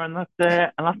hat I'm wearing that day,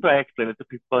 and that's the way I explain it to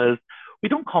people is we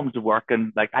don't come to work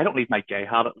and like I don't leave my gay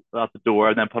hat at the door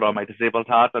and then put on my disabled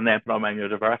hat and then put on my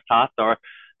neurodiverse hat or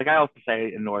like I also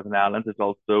say in Northern Ireland is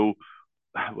also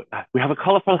we have a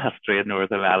colourful history in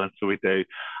Northern Ireland, so we do.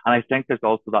 And I think there's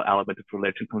also that element of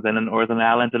religion comes in Northern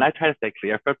Ireland, and I try to stay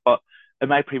clear of it. But in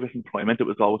my previous employment, it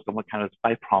was always somewhat kind of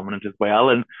quite prominent as well.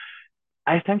 And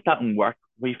I think that in work,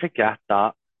 we forget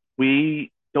that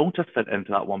we don't just fit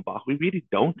into that one box. We really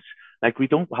don't. Like, we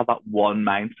don't have that one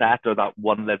mindset or that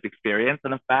one lived experience.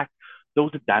 And in fact,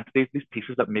 those identities, these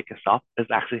pieces that make us up, is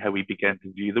actually how we begin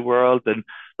to view the world. And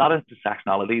that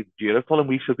intersectionality is beautiful, and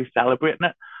we should be celebrating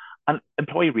it. And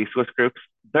employee resource groups,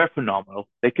 they're phenomenal.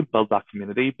 They can build that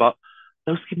community, but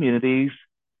those communities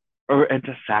are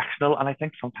intersectional. And I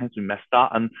think sometimes we miss that.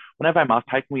 And whenever I'm asked,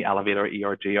 how can we elevate our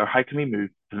ERG or how can we move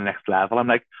to the next level? I'm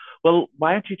like, well,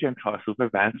 why aren't you doing crossover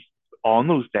events on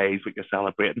those days that you're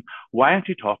celebrating? Why aren't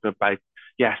you talking about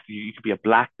yes, you could be a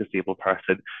black disabled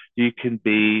person, you can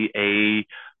be a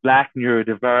black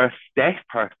neurodiverse deaf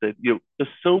person. There's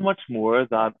so much more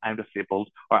than I'm disabled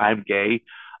or I'm gay.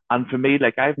 And for me,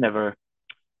 like I've never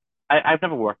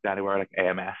worked anywhere like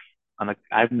AMS, and like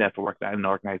I've never worked in an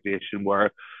organization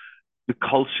where the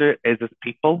culture is as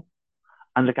people.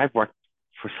 And like I've worked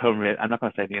for some reason, I'm not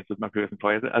going to say names with my previous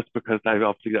employers. That's because I'm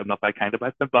not that kind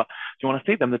about them. But if you want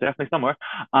to see them, they're definitely somewhere.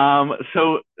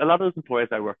 So a lot of those employers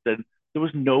I worked in, there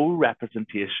was no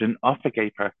representation of a gay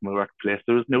person in the workplace.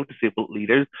 There was no disabled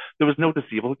leaders. There was no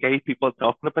disabled gay people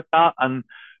talking about that. And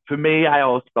for me, I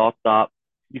always thought that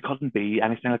you couldn't be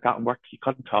anything like that in work. You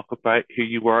couldn't talk about who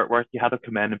you were at work. You had to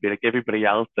come in and be like everybody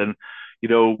else. And we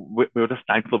were just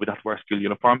thankful we didn't have to wear a school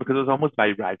uniform because it was almost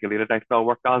very regulated. I saw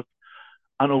work as.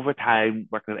 And over time,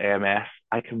 working at AMS,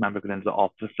 I can remember going into the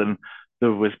office and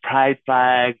there was pride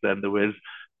flags and there was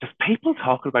just people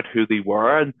talking about who they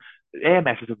were. And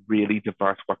AMS is a really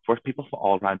diverse workforce, people from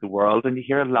all around the world. And you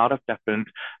hear a lot of different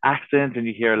accents and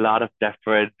you hear a lot of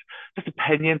different just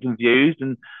opinions and views.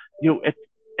 And,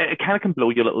 it kind of can blow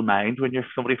your little mind when you're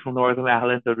somebody from Northern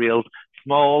Ireland, a real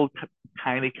small,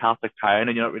 tiny Catholic town,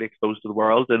 and you're not really exposed to the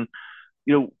world. And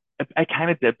you know, I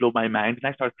kind of did blow my mind.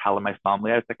 And I started telling my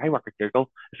family, I was like, I work at Google.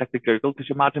 It's like the Google, because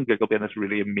you imagine Google being this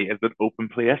really amazing, open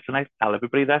place. And I tell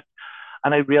everybody this.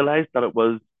 And I realized that it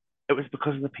was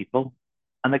because of the people.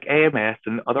 And like AMS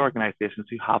and other organizations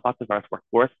who have that diverse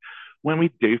workforce, when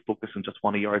we do focus on just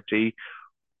one ERG,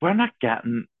 we're not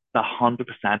getting the 100%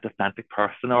 authentic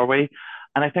person, are we?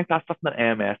 And I think that's something that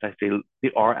AMS, I feel,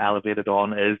 they are elevated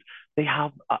on is they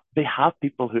have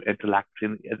people who interact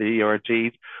in the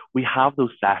ERGs. We have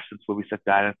those sessions where we sit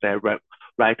down and say,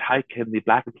 right, how can the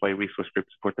Black Employee Resource Group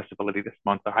support disability this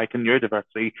month, or how can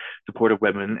neurodiversity support a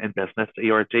women in business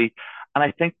ERG? And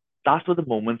I think that's where the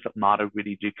moments that matter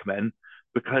really do come in,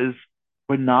 because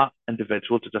we're not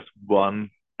individual to just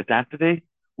one identity.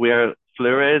 We're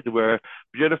fluid, we're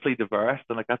beautifully diverse.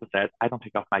 And like as I said, I don't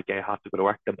take off my gay hat to go to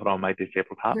work and put on my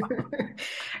disabled hat.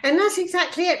 And that's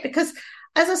exactly it, because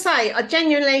as I say, I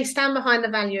genuinely stand behind the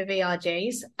value of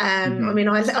ERGs. I mean,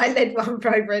 I led one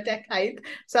for over a decade,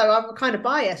 so I'm kind of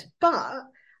biased, but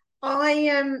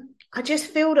I just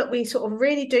feel that we sort of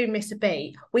really do miss a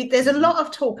beat. There's a lot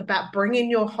of talk about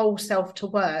bringing your whole self to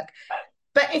work,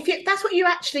 but if that's what you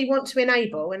actually want to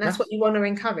enable and that's what you want to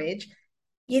encourage,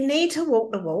 you need to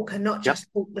walk the walk and not just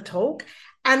walk the talk.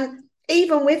 And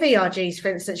even with ERGs,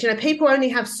 for instance, people only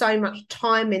have so much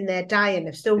time in their day and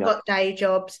they've still got day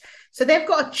jobs. So they've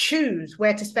got to choose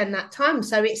where to spend that time.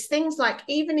 So it's things like,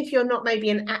 even if you're not maybe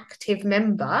an active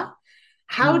member,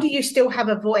 how do you still have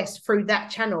a voice through that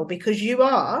channel? Because you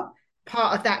are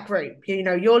part of that group.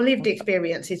 Your lived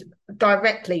experience is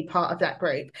directly part of that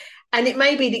group. And it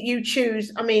may be that you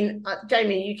choose, I mean,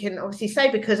 Jamie, you can obviously say,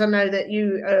 because I know that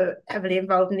you are heavily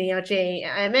involved in ERG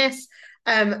at AMS,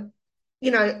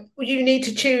 you need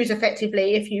to choose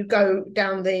effectively if you go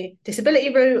down the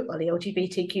disability route or the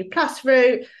LGBTQ plus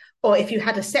route, or if you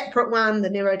had a separate one, the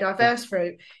neurodiverse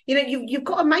route. You've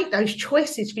got to make those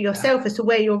choices for yourself as to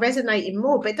where you're resonating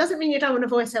more, but it doesn't mean you don't want a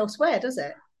voice elsewhere, does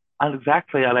it? And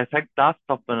exactly, and I think that's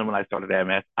something when I started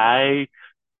AMS, I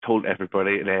told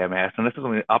everybody at AMS, and this was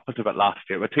only the opposite of it last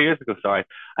year, but 2 years ago, sorry,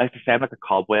 I used to sound like a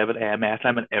cobweb at AMS.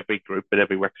 I'm in every group at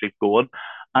every workshop going.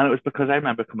 And it was because I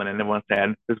remember coming in and everyone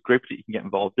saying, there's groups that you can get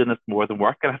involved in, it's more than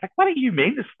work. And I was like, what do you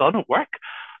mean? It's fun at work.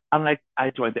 And like,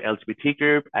 I joined the LGBT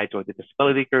group, I joined the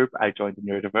disability group, I joined the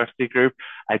neurodiversity group,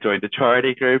 I joined the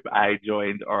charity group, I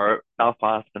joined our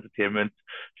Belfast entertainment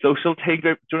social team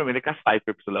group. Do you know what I mean? Like, that's 5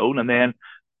 groups alone. And then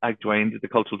I joined the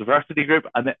cultural diversity group,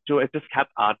 and it just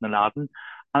kept adding and adding.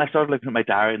 And I started looking at my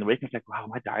diary in the week, and I was like, wow,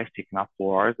 my diary's taking up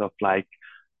 4 hours of like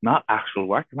not actual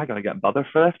work. Am I going to get bothered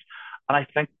for this? And I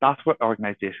think that's where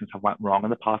organizations have went wrong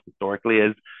in the past historically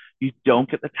is you don't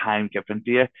get the time given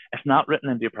to you. It's not written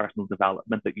into your personal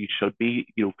development that you should be,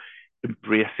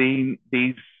 embracing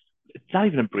these. It's not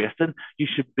even embracing. You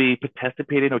should be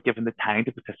participating or given the time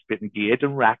to participate, engage,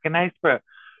 and recognize for it,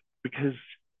 because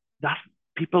that's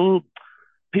people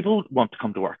want to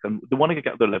come to work and they want to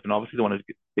get their living. Obviously, they want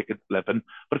to make a living.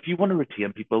 But if you want to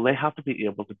retain people, they have to be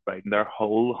able to bring their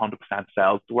whole 100%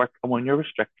 selves to work. And when you're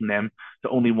restricting them to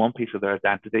only one piece of their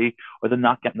identity, or they're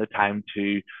not getting the time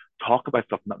to talk about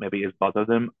something that maybe is bothering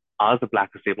them as a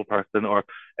Black disabled person, or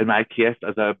in my case,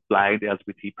 as a blind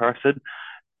LGBT person,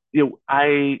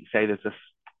 I say there's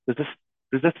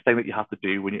this thing that you have to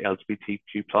do when you're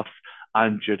LGBTQ plus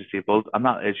and you're disabled, and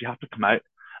that is you have to come out.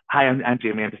 Hi, I'm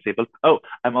Jamie, I'm disabled. Oh,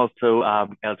 I'm also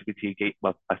LGBT gay.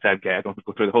 Well, I said gay, I don't have to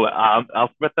go through the whole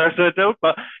alphabet there, so I don't,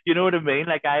 but you know what I mean?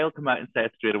 Like, I'll come out and say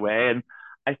it straight away. And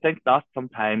I think that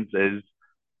sometimes is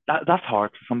that's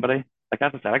hard for somebody. Like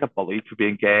as I said, I got bullied for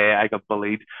being gay. I got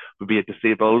bullied for being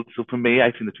disabled. So for me,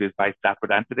 I've seen the two as very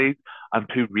separate entities and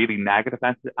two really negative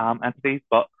entities.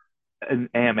 But in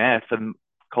AMS and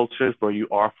cultures where you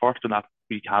are first and that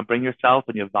you can bring yourself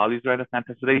and you have values around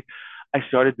authenticity, I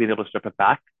started being able to strip it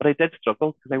back. But I did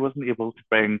struggle because I wasn't able to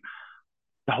bring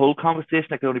the whole conversation.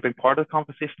 I could only bring part of the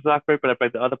conversation to that group, but I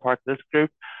bring the other part of this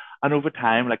group. And over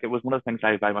time, like it was one of the things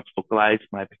I very much focalized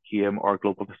when I became our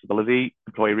global disability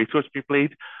employee resource group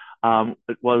lead.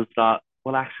 It was that,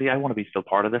 well, actually, I want to be still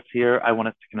part of this here. I want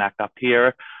us to connect up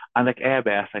here. And like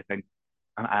AMS, I think,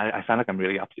 and I sound like I'm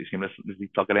really absolutely shameless as we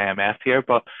plug in AMS here,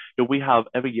 but we have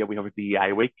every year we have a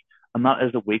DEI week. And that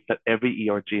is a week that every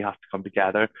ERG has to come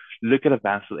together, look at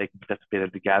events that they can participate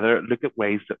in together, look at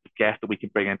ways that guests that we can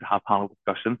bring in to have panel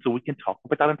discussions so we can talk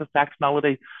about that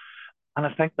intersectionality. And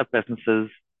I think that businesses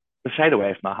they shied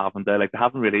away from not having to, like they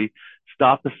haven't really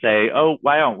stopped to say, oh,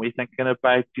 why aren't we thinking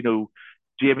about,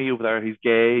 Jamie over there, he's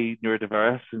gay,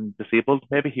 neurodiverse and disabled.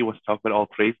 Maybe he wants to talk about all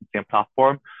three on the same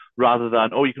platform rather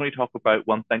than, oh, you can only talk about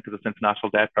one thing because it's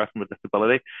International Day person with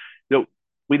disability.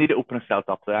 We need to open ourselves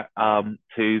up to that,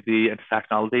 to the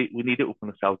intersectionality. We need to open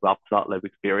ourselves up to that lived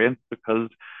experience because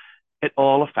it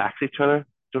all affects each other.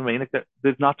 Do you know what I mean? Like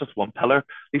there's not just one pillar.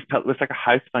 These pillars, it's like a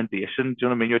house foundation. Do you know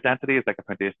what I mean? Your identity is like a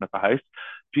foundation of a house.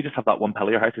 If you just have that one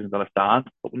pillar, your house isn't going to stand.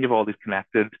 But when you have all these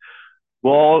connected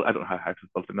walls, I don't know how a house is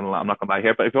built. I'm not going to lie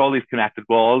here, but if you have all these connected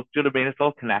walls, do you know what I mean? It's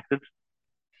all connected.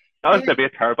 That was maybe a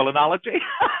terrible analogy.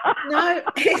 No,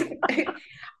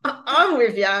 I'm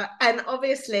with you. And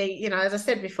obviously, as I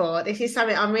said before, this is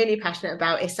something I'm really passionate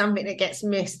about. It's something that gets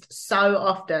missed so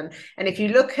often. And if you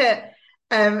look at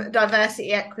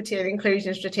diversity, equity, and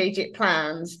inclusion strategic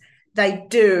plans, they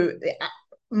do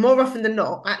more often than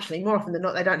not,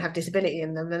 they don't have disability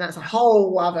in them. And that's a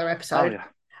whole other episode. Oh,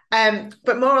 yeah.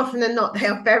 But more often than not, they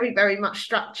are very, very much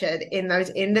structured in those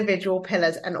individual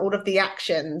pillars and all of the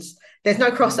actions. There's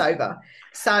no crossover.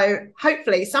 So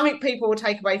hopefully something people will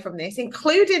take away from this,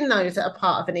 including those that are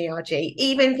part of an ERG,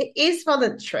 even if it is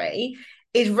voluntary,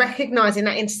 is recognizing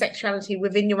that intersectionality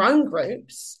within your own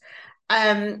groups.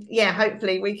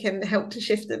 Hopefully we can help to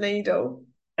shift the needle.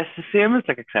 It's the same as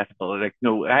like accessibility. Like,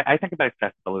 no, I think about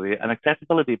accessibility and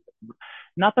accessibility,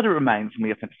 not that it reminds me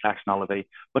of intersectionality,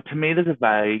 but to me, there's a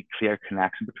very clear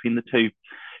connection between the two.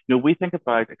 We think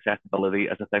about accessibility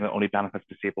as a thing that only benefits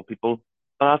disabled people.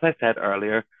 But as I said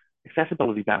earlier,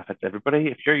 accessibility benefits everybody.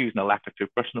 If you're using an electric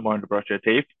toothbrush in the morning to brush your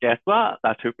teeth, guess what?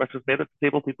 That toothbrush was made with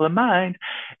disabled people in mind.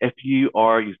 If you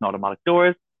are using automatic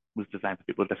doors, was designed for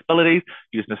people with disabilities,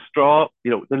 using a straw,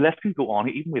 the list can go on,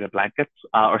 even with a blankets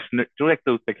or like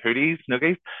those big hoodies,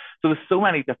 snuggies. So there's so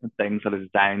many different things that are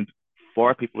designed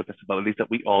for people with disabilities that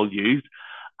we all use.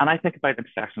 And I think about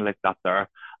intersectionality like that there.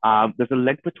 There's a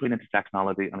link between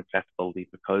intersectionality and accessibility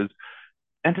because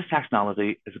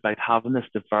intersectionality is about having this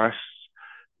diverse,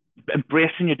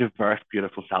 embracing your diverse,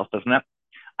 beautiful self, doesn't it?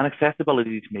 And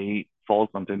accessibility to me falls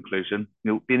under inclusion.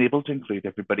 Being able to include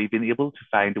everybody, being able to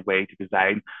find a way to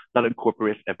design that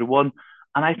incorporates everyone.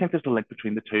 And I think there's a link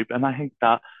between the two. And I think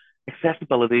that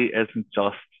accessibility isn't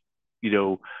just,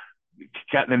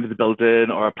 getting into the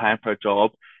building or applying for a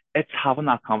job. It's having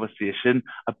that conversation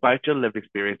about your lived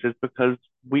experiences because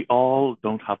we all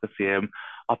don't have the same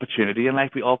opportunity in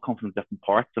life. We all come from different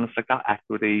parts, and it's like that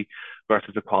equity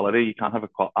versus equality. You can't have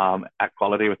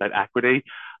equality without equity.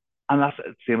 And that's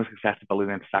the same as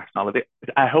accessibility and intersectionality.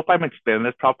 I hope I'm explaining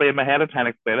this properly in my head. I'm trying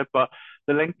to explain it, but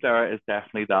the link there is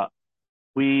definitely that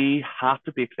we have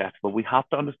to be accessible. We have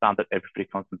to understand that everybody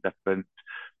comes from different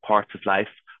parts of life.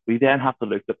 We then have to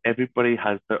look that everybody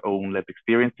has their own lived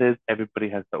experiences. Everybody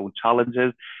has their own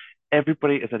challenges.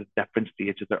 Everybody is at a different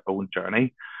stage of their own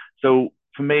journey. So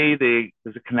for me,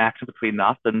 there's a connection between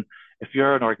that. And if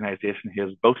you're an organization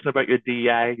who's boasting about your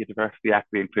DEI, your diversity,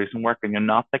 equity, inclusion work, and you're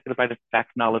not thinking about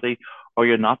intersectionality or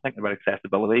you're not thinking about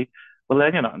accessibility, well,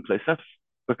 then you're not inclusive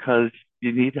because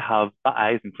you need to have that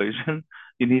I is inclusion.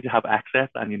 You need to have access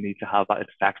and you need to have that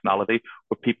intersectionality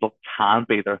where people can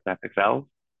be their authentic selves.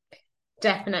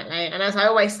 Definitely. And as I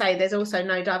always say, there's also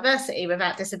no diversity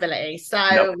without disability. So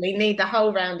Nope. We need the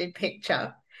whole rounded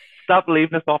picture. Stop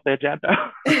leaving us off the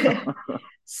agenda.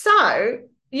 So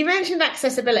you mentioned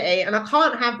accessibility, and I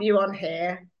can't have you on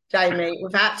here, Jamie,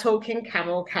 without talking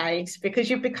camel case because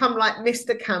you've become like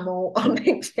Mr. Camel on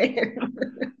LinkedIn.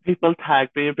 People tag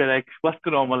me and be like, what's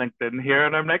going on with LinkedIn here?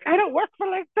 And I'm like, I don't work for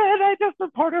LinkedIn. I just am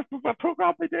part of a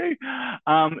program we do.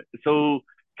 So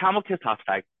camel case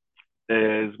hashtag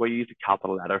is where you use a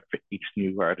capital letter for each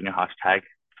new word in your hashtag.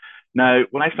 Now,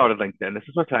 when I started LinkedIn, this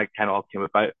is what I kind of all came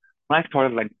about. When I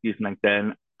started using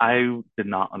LinkedIn, I did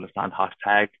not understand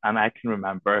hashtags. And I can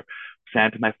remember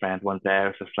saying to my friend one day, I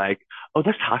was just like, oh,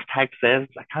 this hashtag says,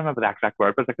 I can't remember the exact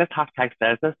word, but it's like, this hashtag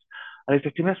says this. And he's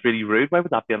like, do you know, that's really rude. Why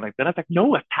would that be on LinkedIn? I was like,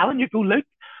 no, it's telling you, go look.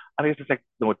 And he was just like,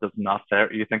 no, it does not,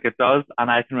 sir. You think it does? And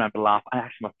I can remember laughing. I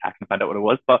actually must text and find out what it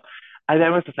was. But I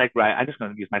then was just like, right, I'm just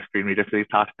going to use my screen reader for these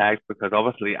hashtags because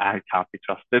obviously I can't be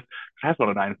trusted. Because I was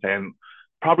online saying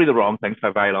probably the wrong things for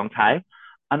a very long time.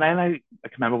 And then I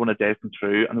can remember when the days came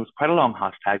through and there was quite a long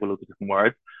hashtag with loads of different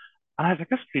words. And I was like,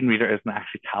 this screen reader isn't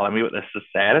actually telling me what this is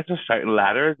said. It's just shouting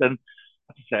letters. And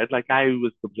as I said, like I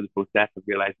was going through the process of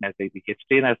realizing I had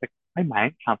ADHD and I was like, my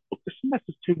mind can't focus on this.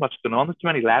 There's too much going on. There's too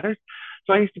many letters.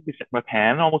 So I used to be sitting with my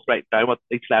pen and almost write down what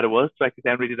each letter was so I could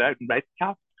then read it out and write the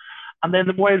cap. And then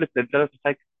the more I looked into it, I was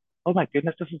like, oh my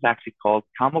goodness, this is actually called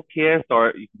camel case,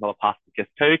 or you can call it pastel case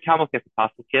too, camel case and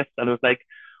pastel case. And I was like,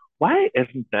 why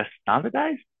isn't this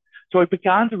standardized? So I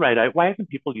began to write out, why isn't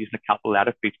people using a capital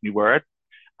letter for each new word?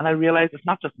 And I realized it's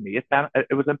not just me, it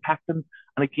was impacting.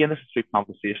 And again, this is through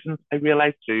conversations. I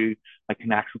realized through my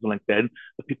connections on LinkedIn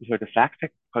that people who are dyslexic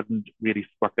couldn't really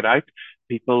work it out.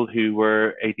 People who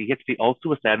were ADHD also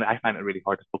were saying, I find it really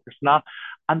hard to focus on that.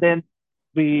 And then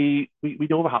we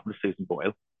know what happened to Susan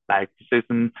Boyle, like the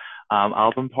Susan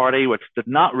album party, which did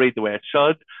not read the way it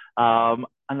should. And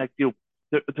like,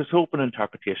 there's open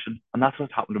interpretation, and that's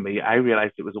what happened to me. I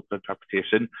realized it was open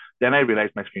interpretation. Then I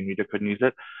realized my screen reader couldn't use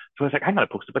it. So I was like, I'm going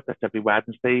to post about this every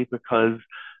Wednesday because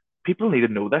people need to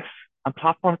know this, and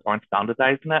platforms aren't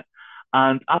standardizing it.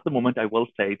 And at the moment, I will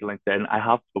say to LinkedIn, I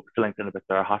have spoken to LinkedIn about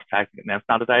their hashtags getting them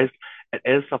standardized. It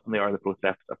is something they are in the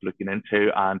process of looking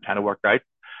into and trying to work out.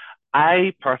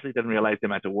 I personally didn't realize the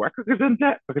amount of work that goes into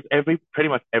it because pretty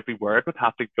much every word would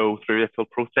have to go through this whole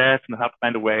process and have to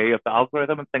find a way of the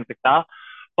algorithm and things like that.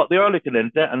 But they are looking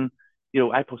into it, and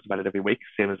I post about it every week,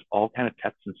 same as all kind of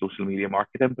tips in social media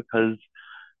marketing because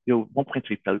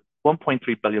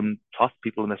 1.3 billion plus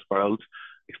people in this world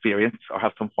experience or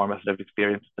have some form of lived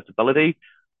experience with disability.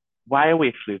 Why are we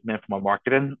excluding them from our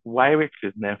marketing? Why are we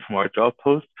excluding them from our job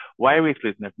posts? Why are we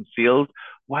excluding them from sales?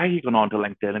 Why are you going on to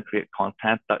LinkedIn and create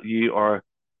content that you are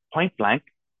point blank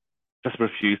just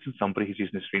refusing somebody who's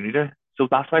using a screen reader? So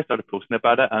that's why I started posting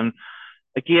about it. And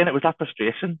again, it was that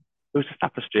frustration. It was just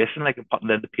that frustration, like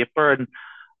putting it in the paper. And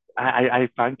I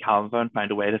found Canva and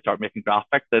found a way to start making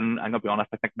graphics. And I'm going to be honest,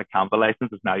 I think my Canva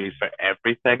license is now used for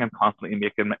everything. I'm constantly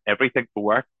making everything for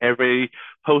work. Every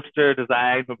poster,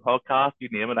 design, podcast, you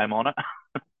name it, I'm on it.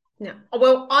 Yeah.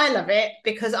 Well, I love it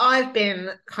because I've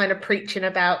been kind of preaching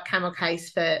about camel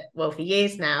case for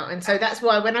years now. And so that's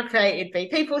why when I created Be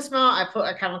People Smart, I put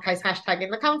a camel case hashtag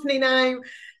in the company name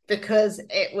because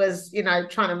it was,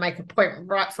 trying to make a point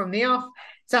right from the off.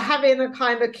 So having a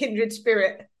kind of kindred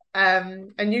spirit,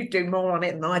 and you do more on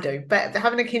it than I do, but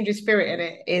having a kindred spirit in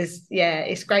it is,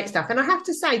 it's great stuff. And I have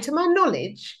to say, to my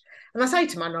knowledge, and I say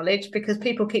to my knowledge because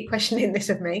people keep questioning this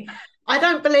of me, I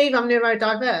don't believe I'm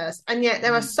neurodiverse. And yet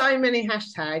there are so many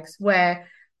hashtags where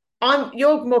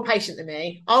you're more patient than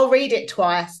me. I'll read it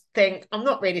twice, think, I'm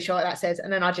not really sure what that says,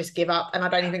 and then I just give up and I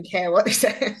don't even care what it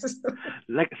says.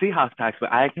 Like, see hashtags,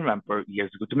 but I can remember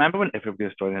years ago. Do you remember when everybody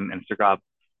was doing on Instagram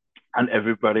and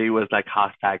everybody was like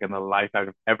hashtagging the life out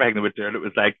of everything they were doing? It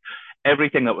was like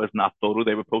everything that was not photo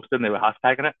they were posting, they were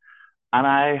hashtagging it. And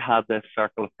I had this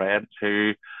circle of friends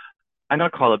who, I'm going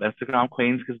to call them Instagram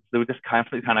queens because they were just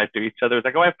constantly trying to do each other. It was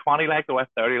like, oh, I have 20 likes, oh, I have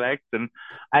 30 likes. And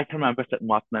I can remember sitting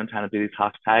watching them trying to do these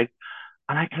hashtags.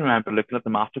 And I can remember looking at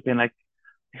them after being like,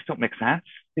 these don't make sense.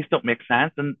 These don't make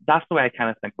sense. And that's the way I kind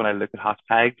of think when I look at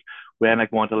hashtags, when I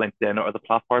go onto LinkedIn or the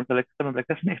platforms, I look at them, I'm like,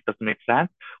 this doesn't make sense.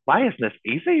 Why isn't this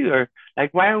easy? Or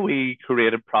like, why are we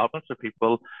creating problems for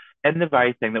people in the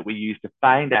very thing that we use to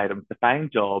find items, to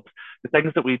find jobs, the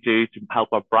things that we do to help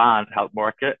our brand, help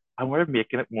market, and we're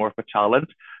making it more of a challenge.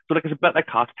 So like, it's a bit like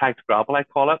hashtag Scrabble, I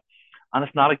call it. And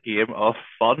it's not a game of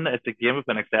fun, it's a game of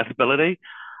inaccessibility.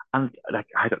 And like,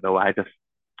 I don't know, I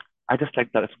just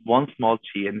think that it's one small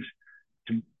change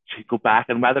to go back,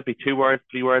 and whether it be 2 words,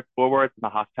 3 words, 4 words in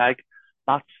a hashtag,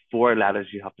 that's 4 letters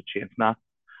you have to change now.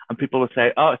 And people will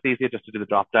say, oh, it's easier just to do the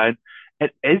drop down.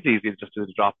 It is easier just to do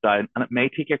the drop down, and it may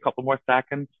take you a couple more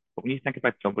seconds. But when you think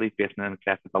about somebody facing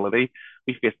inaccessibility,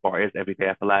 we face barriers every day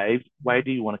of our lives. Why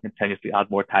do you want to continuously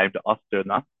add more time to us doing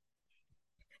that?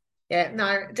 Yeah,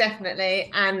 no,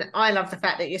 definitely. And I love the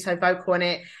fact that you're so vocal on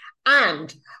it.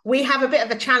 And we have a bit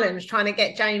of a challenge trying to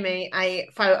get Jamie a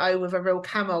photo with a real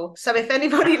camel. So if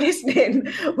anybody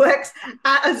listening works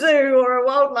at a zoo or a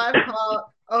wildlife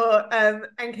park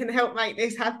and can help make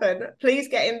this happen, please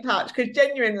get in touch because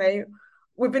genuinely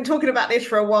we've been talking about this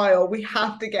for a while. We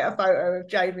have to get a photo of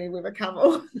Jamie with a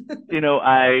camel.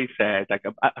 I said like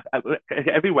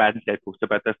every Wednesday I post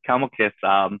about this camel kiss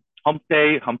hump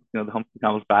day, the hump the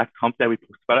camel's back, hump day we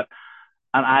post about it.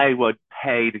 And I would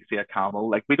pay to see a camel.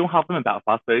 Like we don't have them in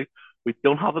Belfast Zoo. We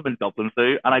don't have them in Dublin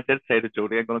Zoo. And I did say to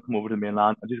Jodie, I'm going to come over to the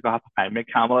mainland and she's going to have to find me a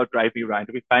camel or drive me around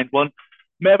if we find one.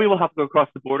 Maybe we'll have to go across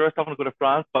the border or something to go to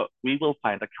France, but we will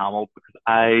find a camel because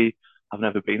I have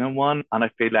never been on one and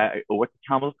I feel like I owe it to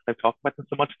camels because I've talked about them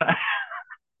so much now.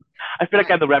 I feel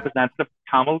like I'm the representative of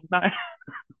camels now.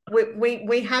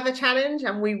 We have a challenge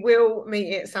and we will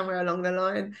meet it somewhere along the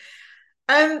line.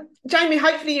 Jamie,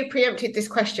 hopefully you preempted this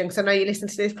question because I know you listen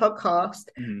to this podcast.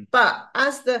 But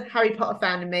as the Harry Potter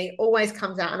fan in me always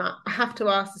comes out, and I have to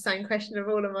ask the same question of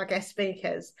all of my guest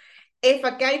speakers. If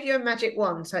I gave you a magic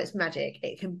wand, so it's magic,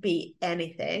 it can be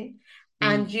anything,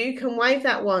 and you can wave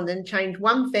that wand and change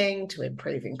one thing to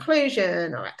improve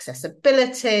inclusion or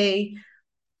accessibility,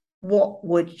 what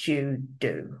would you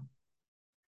do?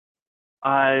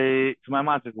 My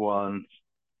magic wand.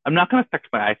 I'm not going to fix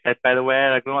my eyesight, by the way.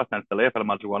 Like, I don't want to sound silly if I had a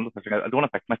magic wand. I don't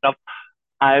want to fix myself.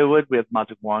 I would wave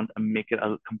magic wand and make it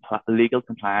a legal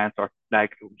compliance or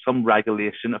like some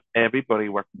regulation of everybody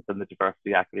working within the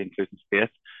diversity, equity, inclusion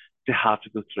space to have to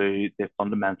go through the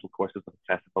fundamental courses of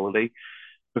accessibility.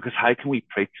 Because how can we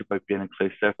preach about being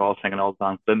inclusive, all singing, all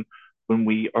dancing, when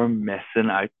we are missing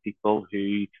out people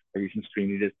who are using screen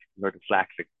readers, people who are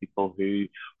dyslexic, people who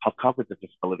have cognitive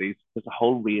disabilities? There's a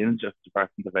whole range of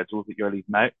diverse individuals that you're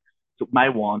leaving out. So my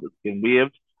wand is being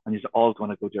waved, and you're all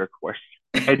going to go to your course.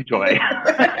 Enjoy.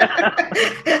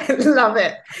 Love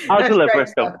it. I'll deliver it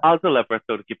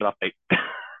though to keep it upbeat.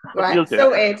 Right,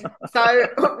 sorted. So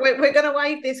we're going to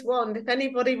wave this wand. If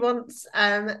anybody wants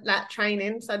that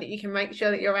training so that you can make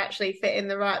sure that you're actually fitting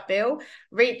the right bill,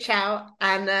 reach out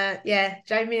and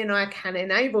Jamie and I can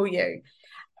enable you.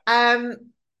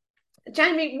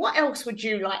 Jamie, what else would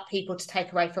you like people to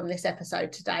take away from this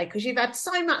episode today? Because you've had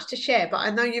so much to share, but I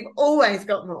know you've always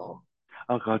got more.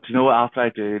 Oh God, do you know what after I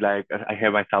do, like I hear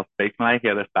myself speak, when I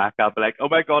hear this back, I'll be like, oh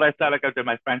my God, I sound like I'm doing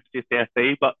my French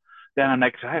GCSE, but then I'm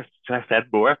like, should I have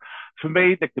said more? For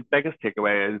me, like the biggest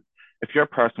takeaway is if you're a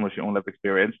person with your own lived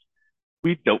experience,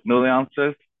 we don't know the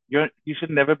answers. You should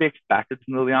never be expected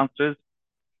to know the answers.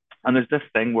 And there's this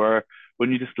thing where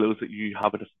when you disclose that you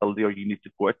have a disability or you need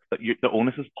support, that the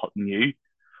onus is put on you.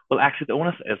 Well, actually, the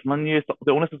onus isn't on you.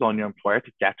 The onus is on your employer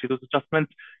to get you those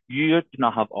adjustments. You do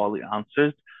not have all the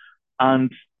answers.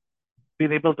 And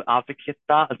being able to advocate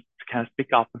that and to kind of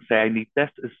speak up and say, I need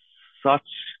this is such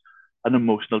an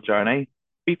emotional journey.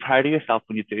 Be proud of yourself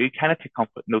when you do. Kind of take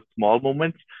comfort in those small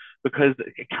moments because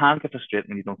it can get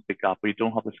frustrating when you don't speak up or you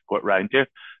don't have the support around you.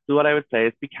 So what I would say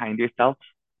is be kind to yourself.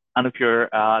 And if you're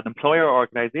an employer or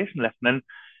organization listening,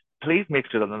 please make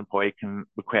sure that an employee can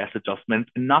request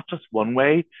adjustments in not just one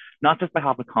way, not just by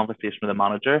having a conversation with a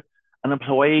manager. An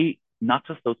employee, not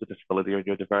just those with disability or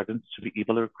neurodivergence, should be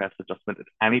able to request adjustment at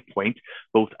any point,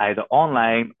 both either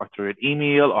online or through an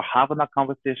email or having that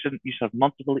conversation. You should have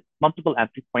multiple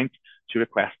entry points to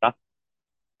request that.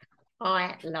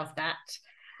 I love that.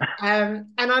 And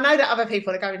I know that other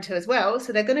people are going to as well,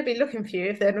 so they're going to be looking for you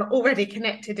if they're not already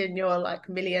connected in your like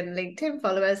million LinkedIn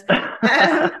followers.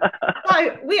 I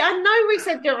know we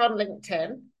said you're on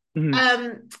LinkedIn,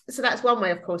 so that's one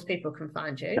way, of course, people can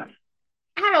find you. Yeah.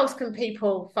 How else can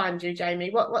people find you,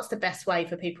 Jamie? What's the best way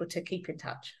for people to keep in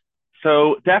touch?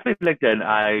 So definitely LinkedIn.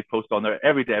 I post on there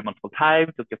every day, multiple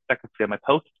times. You'll get sick of seeing my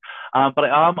posts. But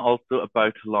I am also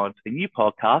about to launch a new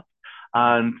podcast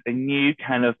and a new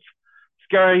kind of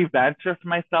scary venture for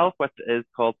myself, which is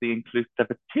called the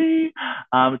Inclusivity.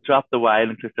 Drop the Y in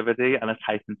inclusivity and it's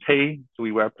hyphen T, so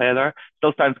we wordplay there.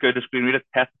 Still sounds good to screen read it,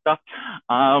 test stuff.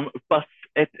 But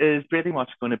it is pretty much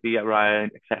going to be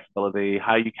around accessibility,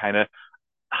 how you kind of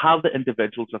have the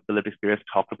individuals with the lived experience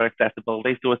talk about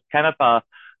accessibility. So it's kind of a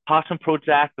passion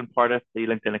project and part of the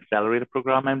LinkedIn Accelerator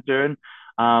program I'm doing.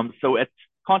 So it's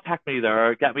contact me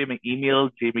there, get me my email,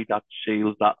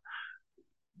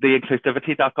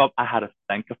 jamie.shields@theinclusivity.com. I had to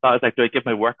think of that. I was like, do I give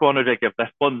my work one or do I give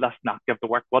this one? Let's not give the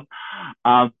work one.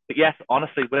 But yes,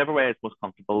 honestly, whatever way is most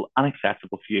comfortable and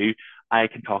accessible for you, I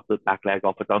can talk the back leg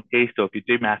off a donkey. So if you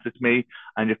do message me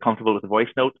and you're comfortable with a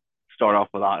voice note, start off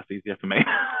with that. It's easier for me.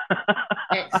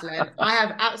 Excellent. I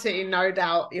have absolutely no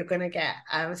doubt you're going to get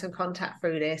some contact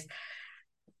through this.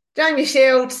 Jamie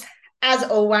Shields, as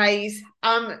always,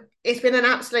 it's been an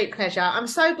absolute pleasure. I'm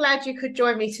so glad you could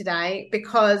join me today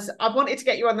because I've wanted to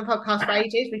get you on the podcast for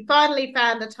ages. We finally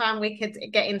found a time we could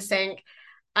get in sync.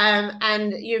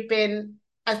 And you've been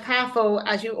as powerful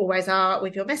as you always are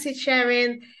with your message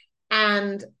sharing.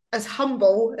 And as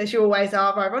humble as you always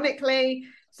are, ironically.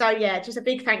 So yeah, just a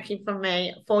big thank you from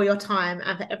me for your time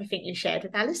and for everything you shared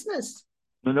with our listeners.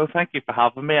 No, thank you for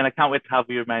having me, and I can't wait to have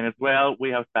you in mine as well. We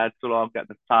have spent so long getting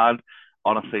this planned.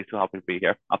 Honestly, so happy to be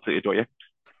here. Absolutely adore you.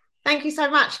 Thank you so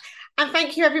much. And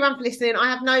thank you everyone for listening.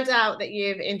 I have no doubt that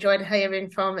you've enjoyed hearing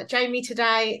from Jamie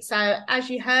today. So as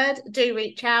you heard, do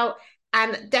reach out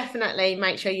and definitely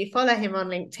make sure you follow him on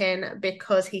LinkedIn,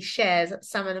 because he shares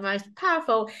some of the most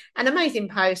powerful and amazing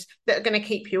posts that are going to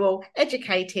keep you all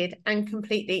educated and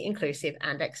completely inclusive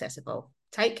and accessible.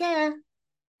 Take care.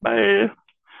 Bye.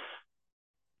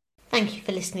 Thank you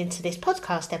for listening to this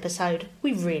podcast episode.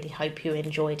 We really hope you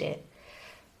enjoyed it.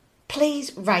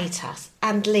 Please rate us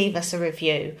and leave us a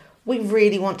review. We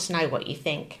really want to know what you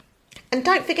think. And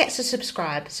don't forget to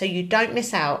subscribe so you don't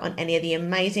miss out on any of the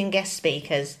amazing guest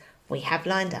speakers we have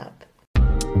lined up.